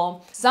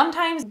example,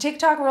 sometimes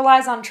TikTok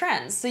relies on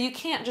trends. So you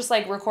can't just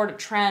like record a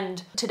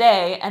trend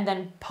today and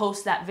then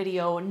post that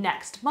video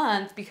next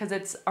month because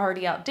it's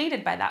already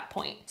outdated by that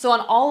point. So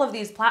on all of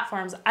these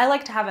platforms, I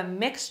like to have a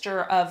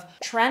mixture of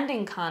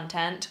trending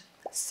content,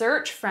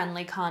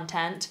 search-friendly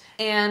content,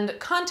 and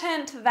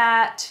content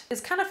that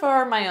is kind of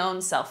for my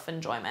own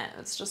self-enjoyment.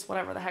 It's just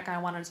whatever the heck I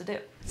wanted to do.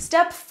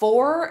 Step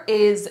 4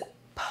 is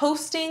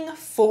posting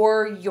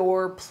for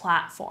your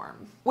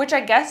platform, which I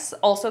guess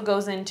also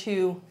goes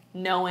into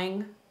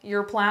knowing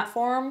your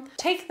platform.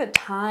 Take the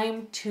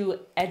time to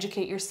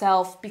educate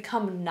yourself,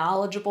 become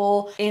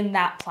knowledgeable in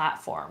that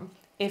platform.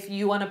 If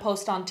you want to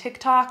post on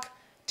TikTok,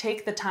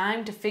 take the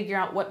time to figure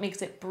out what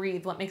makes it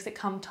breathe, what makes it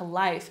come to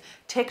life.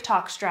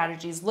 TikTok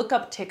strategies, look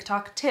up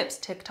TikTok tips,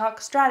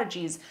 TikTok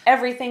strategies.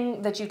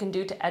 Everything that you can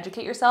do to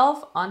educate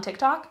yourself on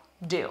TikTok,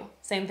 do.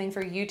 Same thing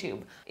for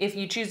YouTube. If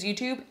you choose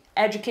YouTube,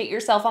 educate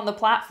yourself on the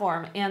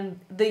platform and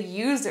the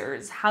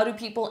users. How do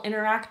people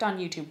interact on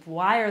YouTube?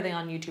 Why are they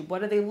on YouTube?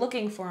 What are they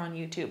looking for on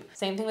YouTube?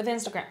 Same thing with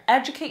Instagram.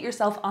 Educate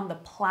yourself on the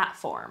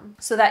platform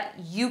so that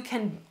you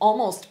can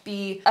almost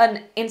be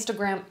an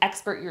Instagram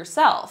expert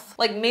yourself.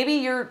 Like maybe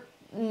your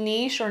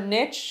niche or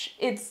niche,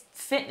 it's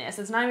fitness.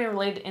 It's not even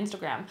related to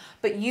Instagram,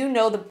 but you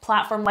know the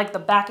platform like the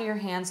back of your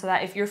hand so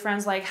that if your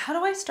friend's like, how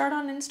do I start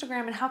on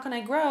Instagram and how can I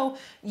grow?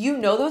 You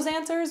know those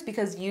answers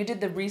because you did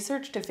the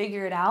research to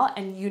figure it out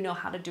and you know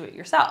how to do it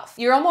yourself.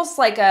 You're almost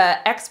like an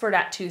expert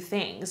at 2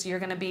 things. You're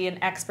gonna be an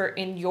expert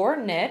in your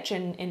niche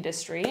and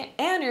industry,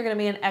 and you're gonna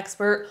be an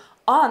expert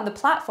on the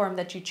platform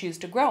that you choose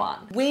to grow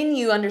on. When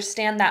you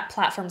understand that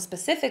platform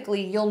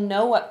specifically, you'll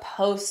know what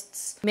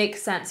posts make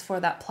sense for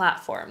that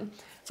platform.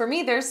 For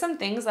me, there's some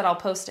things that I'll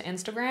post to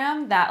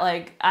Instagram that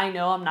like, I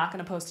know I'm not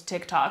gonna post to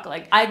TikTok.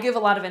 Like I give a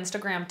lot of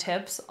Instagram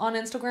tips on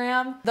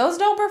Instagram. Those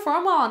don't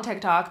perform well on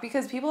TikTok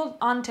because people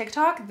on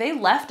TikTok, they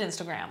left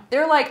Instagram.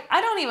 They're like, I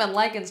don't even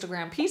like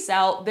Instagram, peace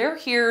out. They're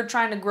here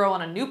trying to grow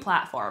on a new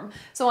platform.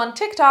 So on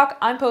TikTok,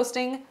 I'm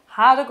posting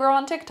how to grow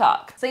on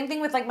TikTok. Same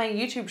thing with like my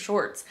YouTube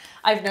shorts.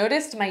 I've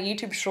noticed my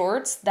YouTube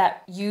shorts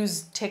that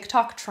use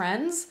TikTok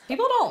trends,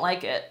 people don't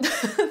like it.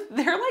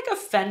 They're like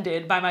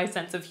offended by my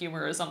sense of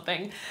humor or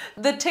something.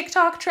 The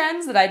TikTok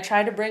trends that I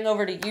try to bring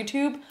over to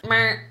YouTube,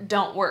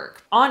 don't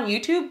work. On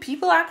YouTube,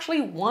 people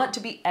actually want to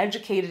be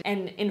educated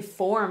and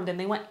informed, and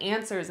they want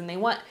answers and they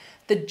want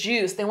the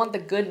juice, they want the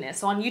goodness.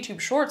 So on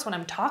YouTube shorts, when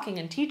I'm talking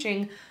and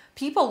teaching,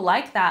 people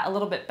like that a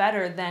little bit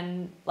better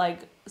than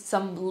like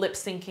some lip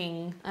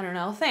syncing, I don't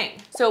know, thing.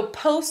 So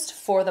post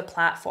for the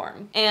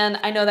platform. And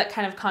I know that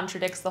kind of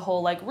contradicts the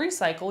whole like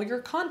recycle your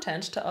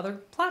content to other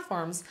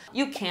platforms.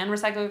 You can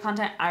recycle your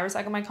content. I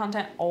recycle my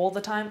content all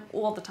the time.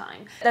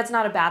 That's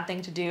not a bad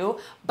thing to do,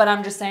 but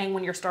I'm just saying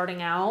when you're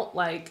starting out,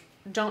 like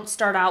don't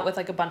start out with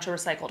like a bunch of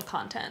recycled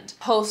content.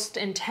 Post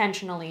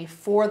intentionally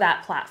for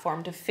that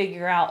platform to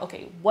figure out,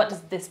 okay, what does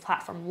this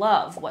platform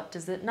love? What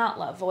does it not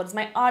love? What does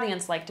my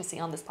audience like to see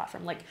on this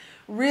platform? Like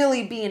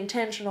really be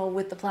intentional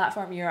with the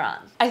platform you're on.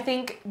 I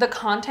think the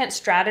content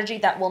strategy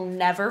that will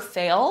never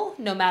fail,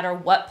 no matter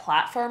what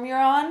platform you're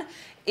on,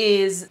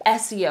 is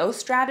SEO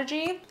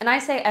strategy. And I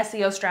say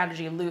SEO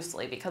strategy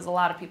loosely because a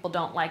lot of people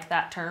don't like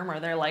that term, or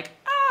they're like,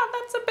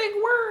 that's a big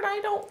word, I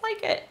don't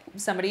like it.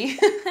 Somebody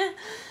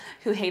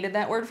who hated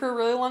that word for a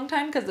really long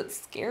time because it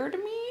scared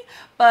me.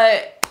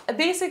 But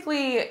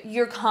basically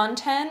your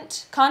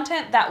content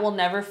that will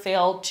never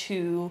fail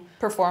to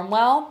perform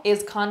well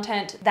is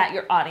content that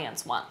your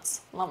audience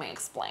wants. Let me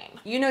explain.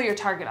 You know your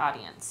target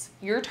audience.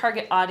 Your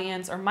target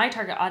audience or my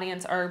target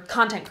audience are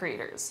content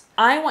creators.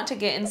 I want to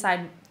get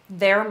inside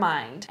their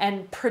mind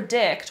and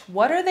predict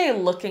what are they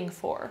looking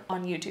for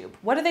on YouTube?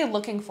 What are they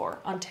looking for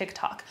on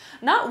TikTok?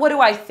 Not what do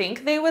I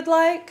think they would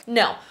like?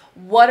 No,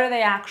 what are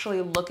they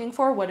actually looking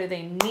for? What do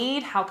they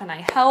need? How can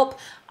I help?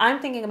 I'm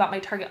thinking about my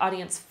target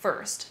audience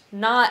first,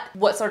 not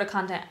what sort of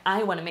content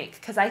I want to make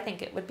because I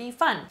think it would be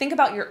fun. Think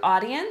about your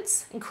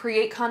audience and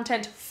create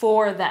content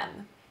for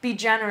them. Be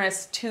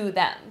generous to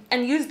them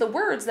and use the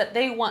words that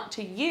they want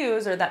to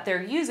use or that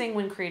they're using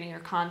when creating your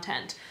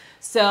content.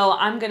 So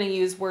I'm gonna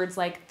use words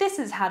like, this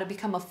is how to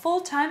become a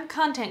full-time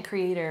content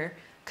creator,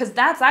 because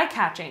that's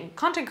eye-catching.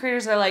 Content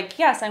creators are like,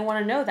 yes, I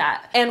wanna know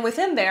that. And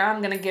within there,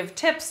 I'm gonna give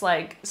tips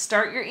like,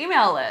 start your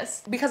email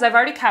list, because I've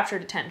already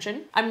captured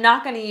attention. I'm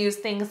not gonna use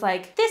things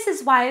like, this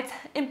is why it's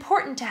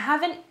important to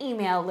have an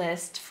email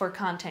list for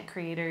content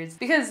creators,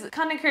 because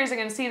content creators are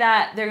gonna see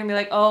that, they're gonna be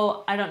like,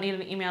 oh, I don't need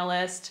an email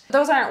list.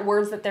 Those aren't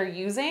words that they're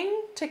using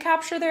to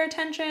capture their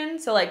attention.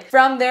 So like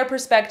from their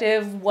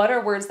perspective, what are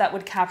words that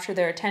would capture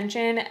their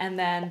attention and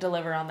then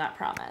deliver on that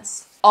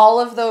promise? All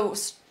of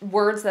those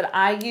words that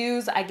I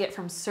use, I get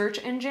from search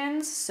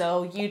engines.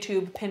 So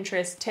YouTube,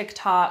 Pinterest,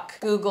 TikTok,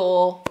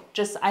 Google,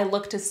 I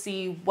look to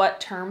see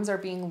what terms are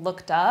being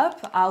looked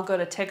up. I'll go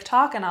to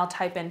TikTok and I'll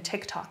type in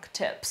TikTok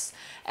tips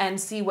and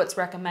see what's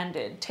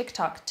recommended.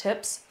 TikTok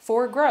tips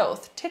for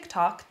growth,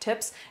 TikTok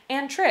tips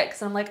and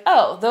tricks. And I'm like,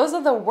 oh, those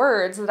are the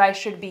words that I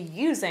should be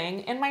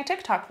using in my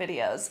TikTok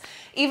videos.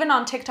 Even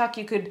on TikTok,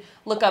 you could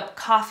look up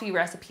coffee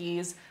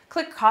recipes,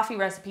 click coffee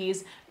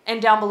recipes, and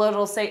down below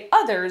it'll say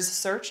others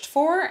searched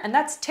for, and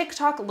that's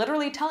TikTok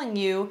literally telling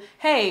you,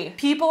 hey,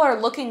 people are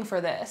looking for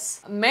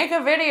this. Make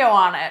a video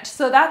on it.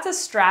 So that's a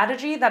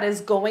strategy that is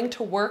going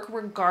to work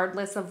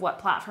regardless of what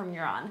platform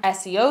you're on.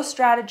 SEO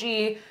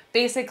strategy,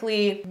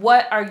 basically,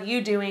 what are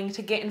you doing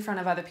to get in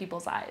front of other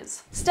people's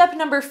eyes? Step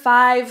number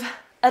 5,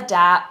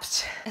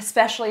 adapt,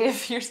 especially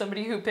if you're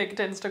somebody who picked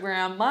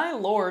Instagram. My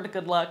Lord,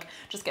 good luck.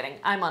 Just kidding,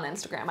 I'm on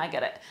Instagram, I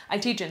get it. I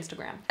teach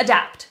Instagram.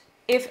 Adapt.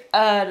 If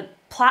a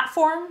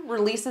platform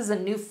releases a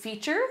new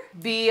feature,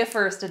 be a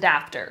first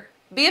adapter.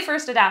 Be a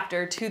first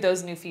adapter to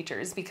those new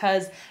features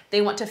because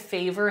they want to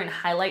favor and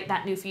highlight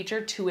that new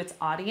feature to its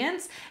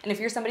audience. And if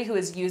you're somebody who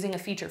is using a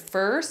feature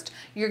first,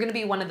 you're gonna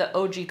be one of the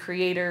OG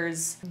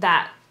creators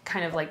that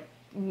kind of like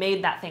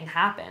made that thing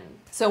happen.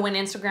 So when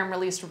Instagram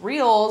released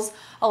Reels,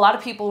 a lot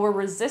of people were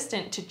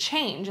resistant to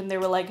change and they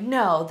were like,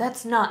 no,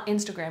 that's not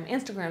Instagram.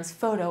 Instagram's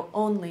photo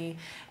only.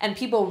 And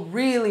people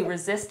really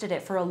resisted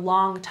it for a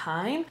long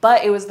time,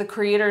 but it was the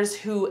creators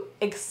who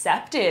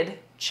accepted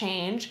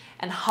change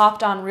and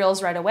hopped on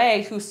Reels right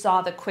away who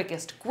saw the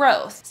quickest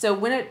growth. So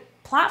when a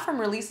platform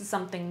releases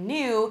something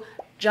new,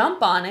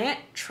 jump on it,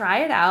 try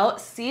it out,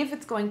 see if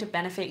it's going to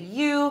benefit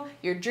you,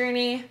 your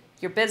journey,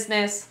 your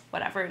business,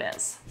 whatever it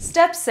is.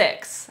 Step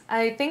 6.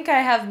 I think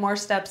I have more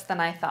steps than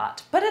I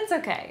thought, but it's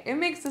okay. It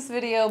makes this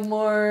video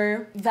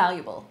more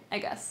valuable, I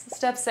guess.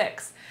 Step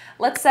 6.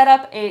 Let's set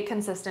up a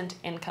consistent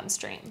income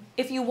stream.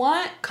 If you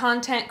want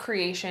content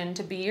creation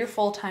to be your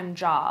full-time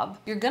job,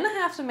 you're gonna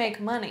have to make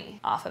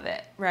money off of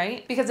it,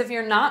 right? Because if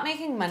you're not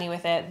making money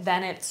with it,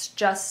 then it's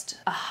just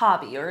a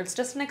hobby, or it's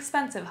just an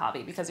expensive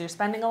hobby because you're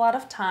spending a lot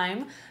of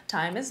time.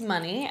 Time is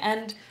money,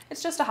 and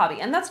it's just a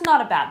hobby. And that's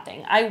not a bad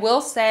thing. I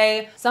will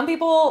say some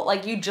people,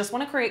 like, you just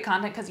want to create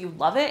content because you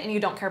love it and you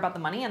don't care about the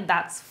money, and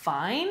that's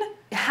fine.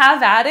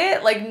 Have at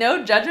it, like,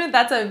 no judgment,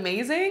 that's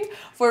amazing.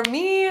 For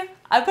me,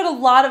 I put a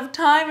lot of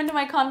time into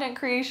my content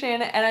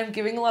creation and I'm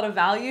giving a lot of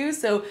value,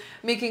 so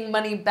making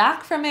money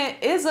back from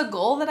it is a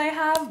goal that I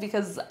have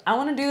because I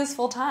want to do this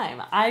full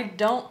time. I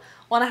don't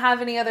want to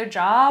have any other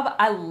job.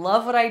 I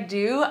love what I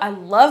do. I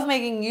love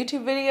making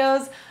YouTube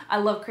videos. I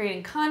love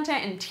creating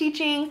content and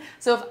teaching.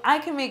 So if I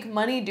can make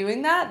money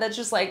doing that, that's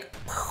just like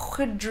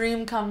a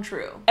dream come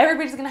true.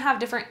 Everybody's gonna have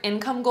different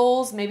income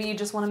goals. Maybe you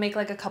just want to make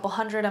like a couple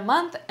hundred a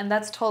month, and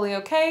that's totally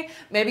okay.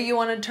 Maybe you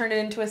want to turn it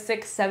into a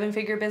 6-7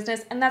 figure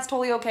business, and that's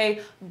totally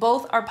okay.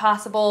 Both are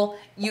possible.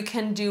 You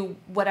can do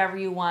whatever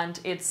you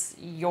want. It's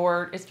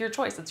your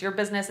choice. It's your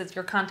business. It's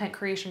your content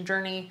creation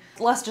journey.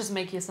 Let's just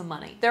make you some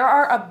money. There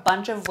are a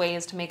bunch of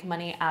ways to make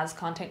money as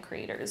content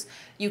creators.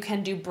 You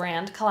can do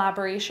brand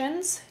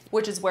collaborations,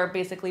 which is where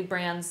basically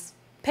brands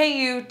pay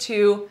you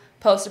to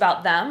post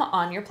about them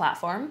on your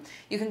platform.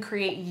 You can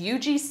create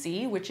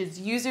UGC, which is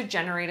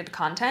user-generated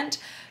content.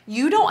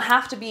 You don't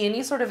have to be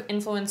any sort of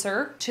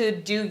influencer to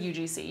do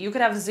UGC. You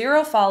could have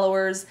 0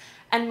 followers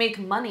and make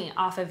money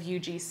off of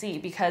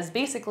UGC, because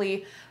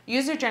basically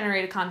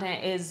user-generated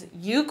content is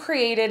you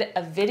created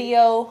a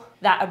video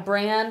that a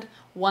brand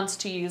wants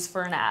to use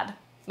for an ad.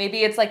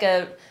 Maybe it's like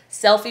a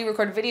selfie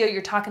recorded video.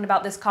 You're talking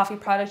about this coffee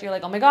product. You're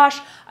like, oh my gosh,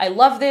 I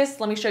love this.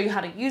 Let me show you how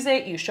to use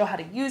it. You show how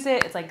to use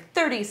it. It's like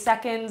 30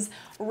 seconds,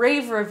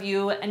 rave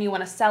review, and you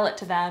want to sell it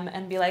to them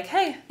and be like,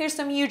 hey, here's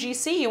some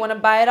UGC. You want to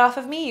buy it off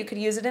of me? You could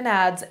use it in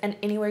ads and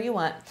anywhere you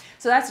want.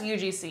 So that's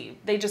UGC.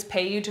 They just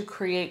pay you to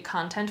create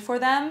content for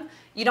them.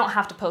 You don't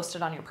have to post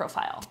it on your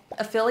profile.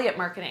 Affiliate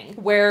marketing,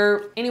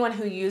 where anyone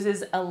who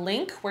uses a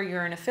link where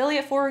you're an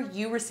affiliate for,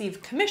 you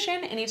receive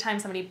commission anytime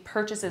somebody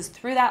purchases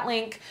through that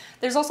link.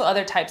 There's also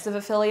other types of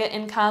affiliate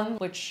income,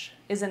 which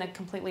is in a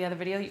completely other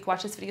video. You can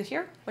watch this video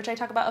here, which I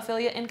talk about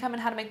affiliate income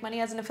and how to make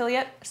money as an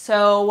affiliate.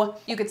 So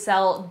you could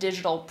sell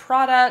digital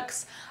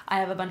products. I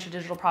have a bunch of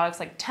digital products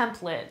like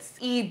templates,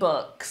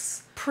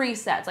 ebooks,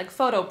 presets, like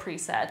photo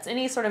presets,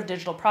 any sort of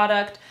digital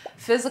product,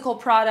 physical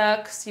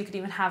products. You could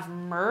even have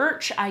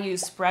merch. I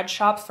use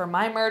Spreadshop for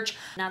my merch.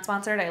 Not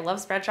sponsored, I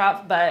love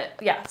Spreadshop, but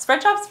yeah,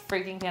 Spreadshop's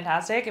freaking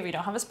fantastic. If you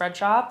don't have a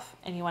Spreadshop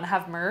and you want to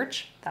have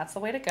merch, that's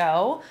the way to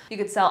go. You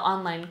could sell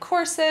online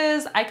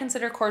courses. I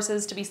consider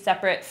courses to be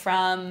separate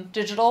from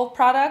digital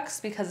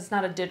products because it's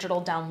not a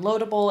digital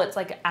downloadable. It's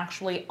like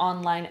actually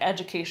online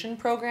education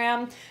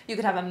program. You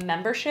could have a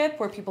membership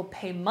where people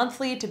pay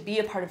monthly to be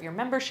a part of your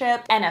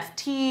membership.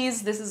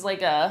 NFTs, this is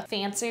like a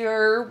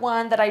fancier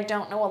one that I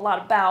don't know a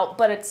lot about,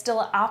 but it's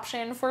still an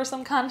option for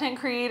some content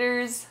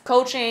creators.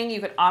 Coaching,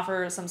 you could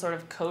offer some sort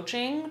of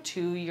coaching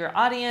to your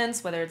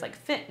audience, whether it's like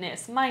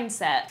fitness,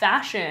 mindset,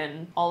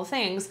 fashion, all the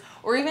things,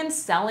 or even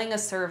selling a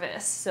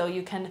service. So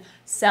you can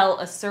sell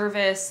a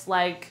service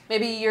like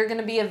maybe you're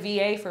gonna be a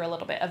VA for a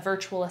little bit, a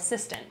virtual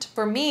assistant.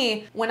 For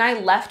me, when I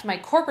left my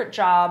corporate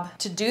job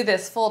to do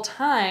this full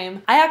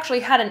time, I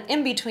actually had an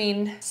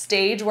in-between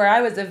stage where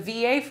I was a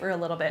VA for a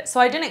little bit. So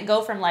I didn't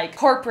go from like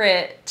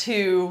corporate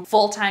to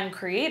full-time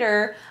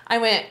creator. I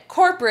went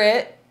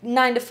corporate,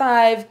 9 to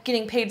 5,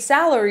 getting paid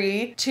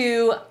salary,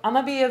 to I'm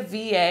gonna be a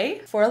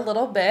VA for a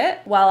little bit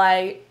while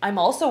I'm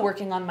also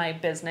working on my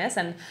business,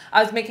 and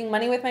I was making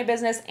money with my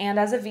business and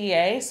as a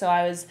VA. So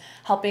I was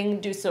helping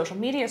do social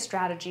media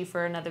strategy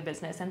for another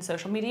business and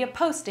social media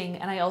posting,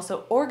 and I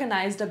also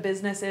organized a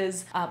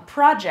business's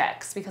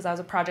projects because I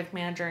was a project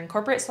manager in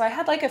corporate. So I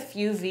had like a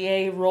few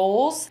VA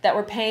roles that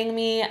were paying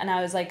me, and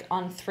I was like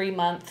on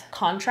 3-month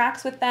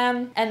contracts with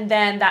them, and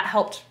then that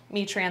helped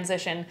me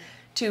transition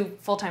to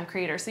full-time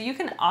creator. So you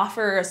can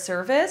offer a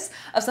service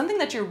of something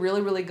that you're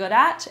really, really good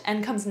at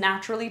and comes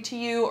naturally to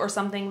you, or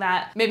something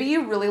that maybe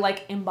you really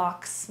like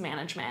inbox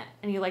management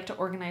and you like to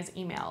organize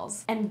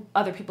emails and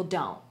other people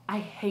don't. I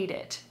hate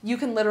it. You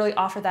can literally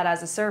offer that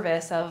as a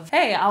service of,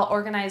 hey, I'll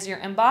organize your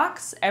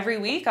inbox every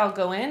week. I'll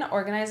go in,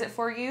 organize it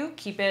for you,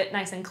 keep it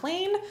nice and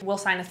clean. We'll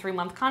sign a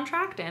 3-month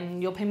contract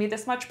and you'll pay me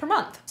this much per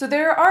month. So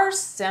there are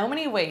so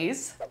many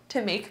ways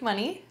to make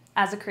money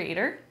as a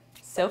creator.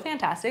 So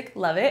fantastic,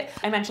 love it.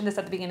 I mentioned this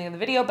at the beginning of the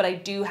video, but I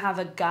do have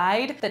a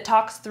guide that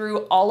talks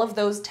through all of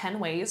those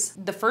 10 ways.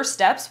 The first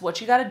steps, what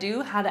you gotta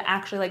do, how to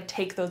actually like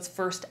take those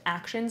first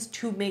actions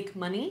to make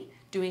money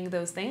doing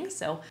those things.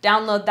 So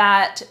download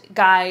that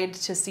guide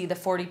to see the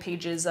 40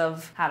 pages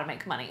of how to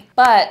make money.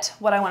 But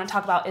what I wanna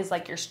talk about is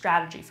like your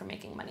strategy for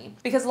making money.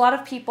 Because a lot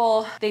of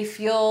people, they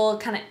feel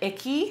kind of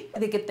icky.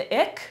 They get the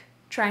ick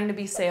trying to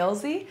be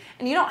salesy,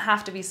 and you don't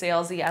have to be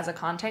salesy as a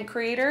content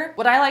creator.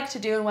 What I like to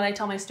do and what I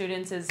tell my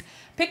students is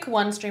pick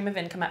one stream of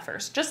income at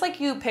first. Just like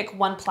you pick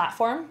one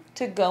platform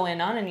to go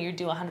in on and you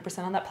do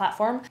 100% on that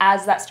platform,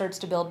 as that starts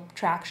to build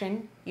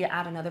traction, you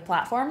add another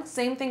platform.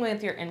 Same thing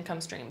with your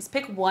income streams.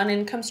 Pick one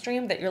income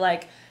stream that you're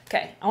like,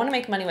 okay, I want to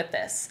make money with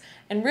this,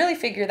 and really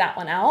figure that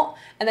one out.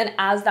 And then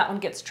as that one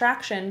gets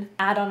traction,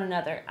 add on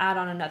another, add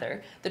on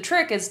another. The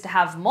trick is to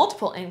have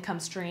multiple income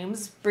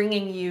streams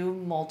bringing you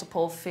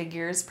multiple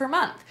figures per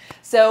month.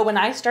 So when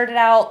I started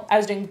out, I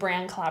was doing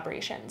brand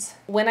collaborations.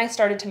 When I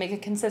started to make a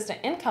consistent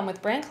income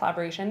with brand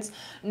collaborations,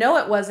 no,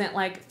 it wasn't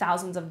like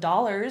thousands of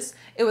dollars.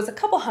 It was a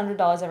couple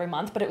 $100s every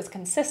month, but it was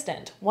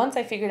consistent. Once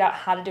I figured out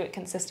how to do it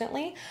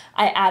consistently,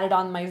 I added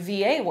on my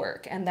VA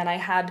work, and then I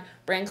had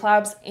brand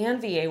collabs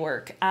and VA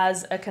work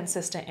as a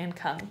consistent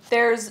income.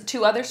 There's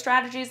two other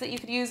strategies that you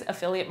could use: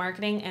 affiliate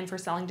marketing and for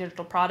selling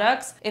digital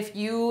products. If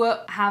you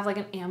have like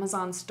an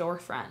Amazon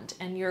storefront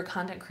and you're a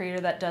content creator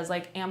that does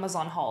like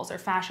Amazon hauls or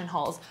fashion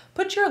hauls,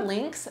 put your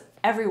links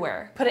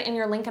everywhere. Put it in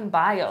your link in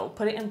bio,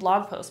 put it in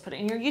blog posts, put it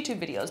in your YouTube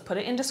videos, put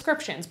it in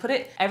descriptions, put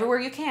it everywhere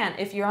you can.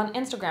 If you're on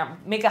Instagram,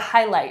 make a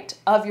highlight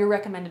of your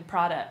recommended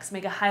products,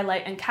 make a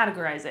highlight and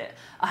categorize it.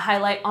 A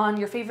highlight on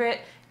your favorite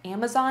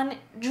Amazon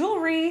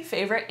jewelry,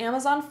 favorite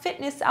Amazon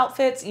fitness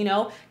outfits, you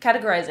know,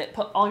 categorize it,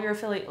 put all your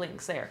affiliate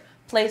links there.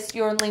 Place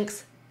your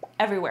links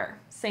everywhere.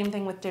 Same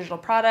thing with digital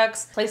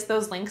products, place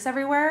those links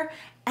everywhere,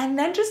 and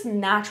then just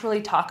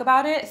naturally talk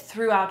about it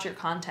throughout your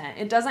content.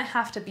 It doesn't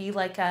have to be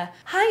like a,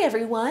 hi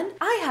everyone,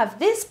 I have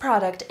this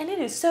product and it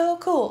is so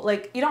cool.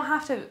 Like, you don't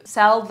have to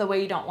sell the way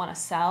you don't want to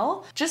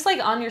sell. Just like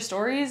on your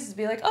stories,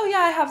 be like, oh yeah,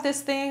 I have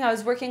this thing I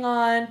was working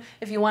on.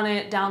 If you want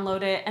to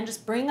download it, and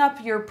just bring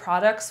up your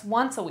products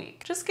once a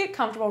week. Just get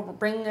comfortable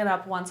bringing it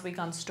up once a week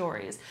on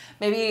stories.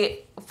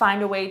 Maybe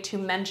find a way to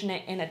mention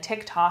it in a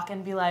TikTok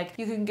and be like,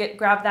 you can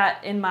grab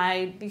that in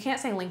my, you can't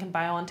say link in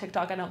bio on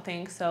TikTok, I don't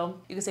think. So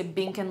you can say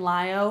bink in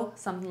Lio,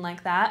 something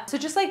like that. So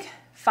just like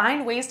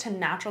find ways to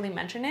naturally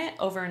mention it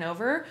over and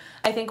over.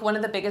 I think one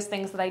of the biggest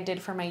things that I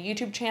did for my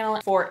YouTube channel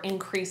for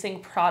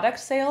increasing product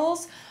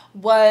sales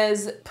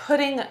was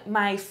putting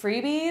my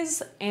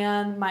freebies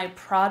and my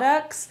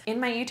products in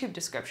my YouTube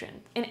description.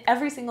 In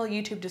every single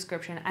YouTube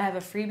description, I have a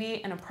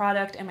freebie and a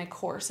product and my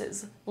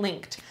courses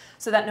linked,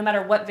 so that no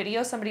matter what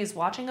video somebody's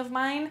watching of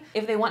mine,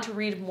 if they want to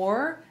read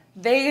more,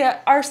 they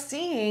are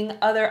seeing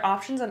other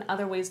options and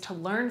other ways to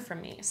learn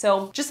from me.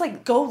 So just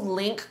like go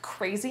link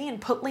crazy and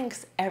put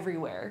links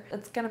everywhere.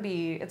 It's gonna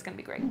be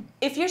great.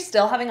 If you're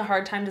still having a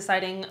hard time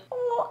deciding,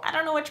 oh, I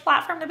don't know which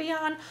platform to be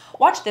on,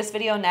 watch this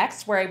video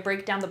next where I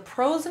break down the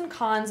pros and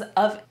cons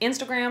of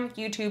Instagram,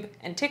 YouTube,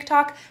 and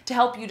TikTok to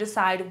help you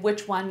decide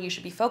which one you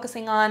should be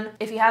focusing on.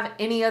 If you have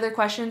any other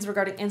questions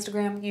regarding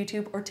Instagram,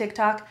 YouTube, or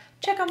TikTok,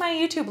 check out my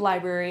YouTube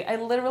library. I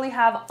literally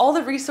have all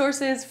the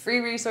resources, free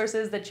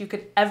resources that you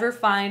could ever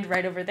find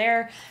right over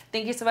there.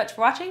 Thank you so much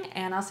for watching,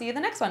 and I'll see you in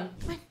the next one.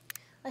 Come on,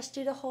 let's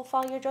do the whole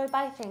follow your joy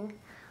bye thing.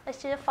 Let's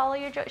do the follow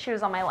your joy. She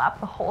was on my lap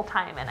the whole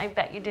time, and I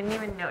bet you didn't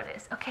even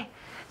notice. Okay,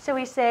 so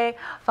we say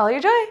follow your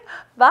joy,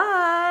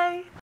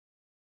 bye.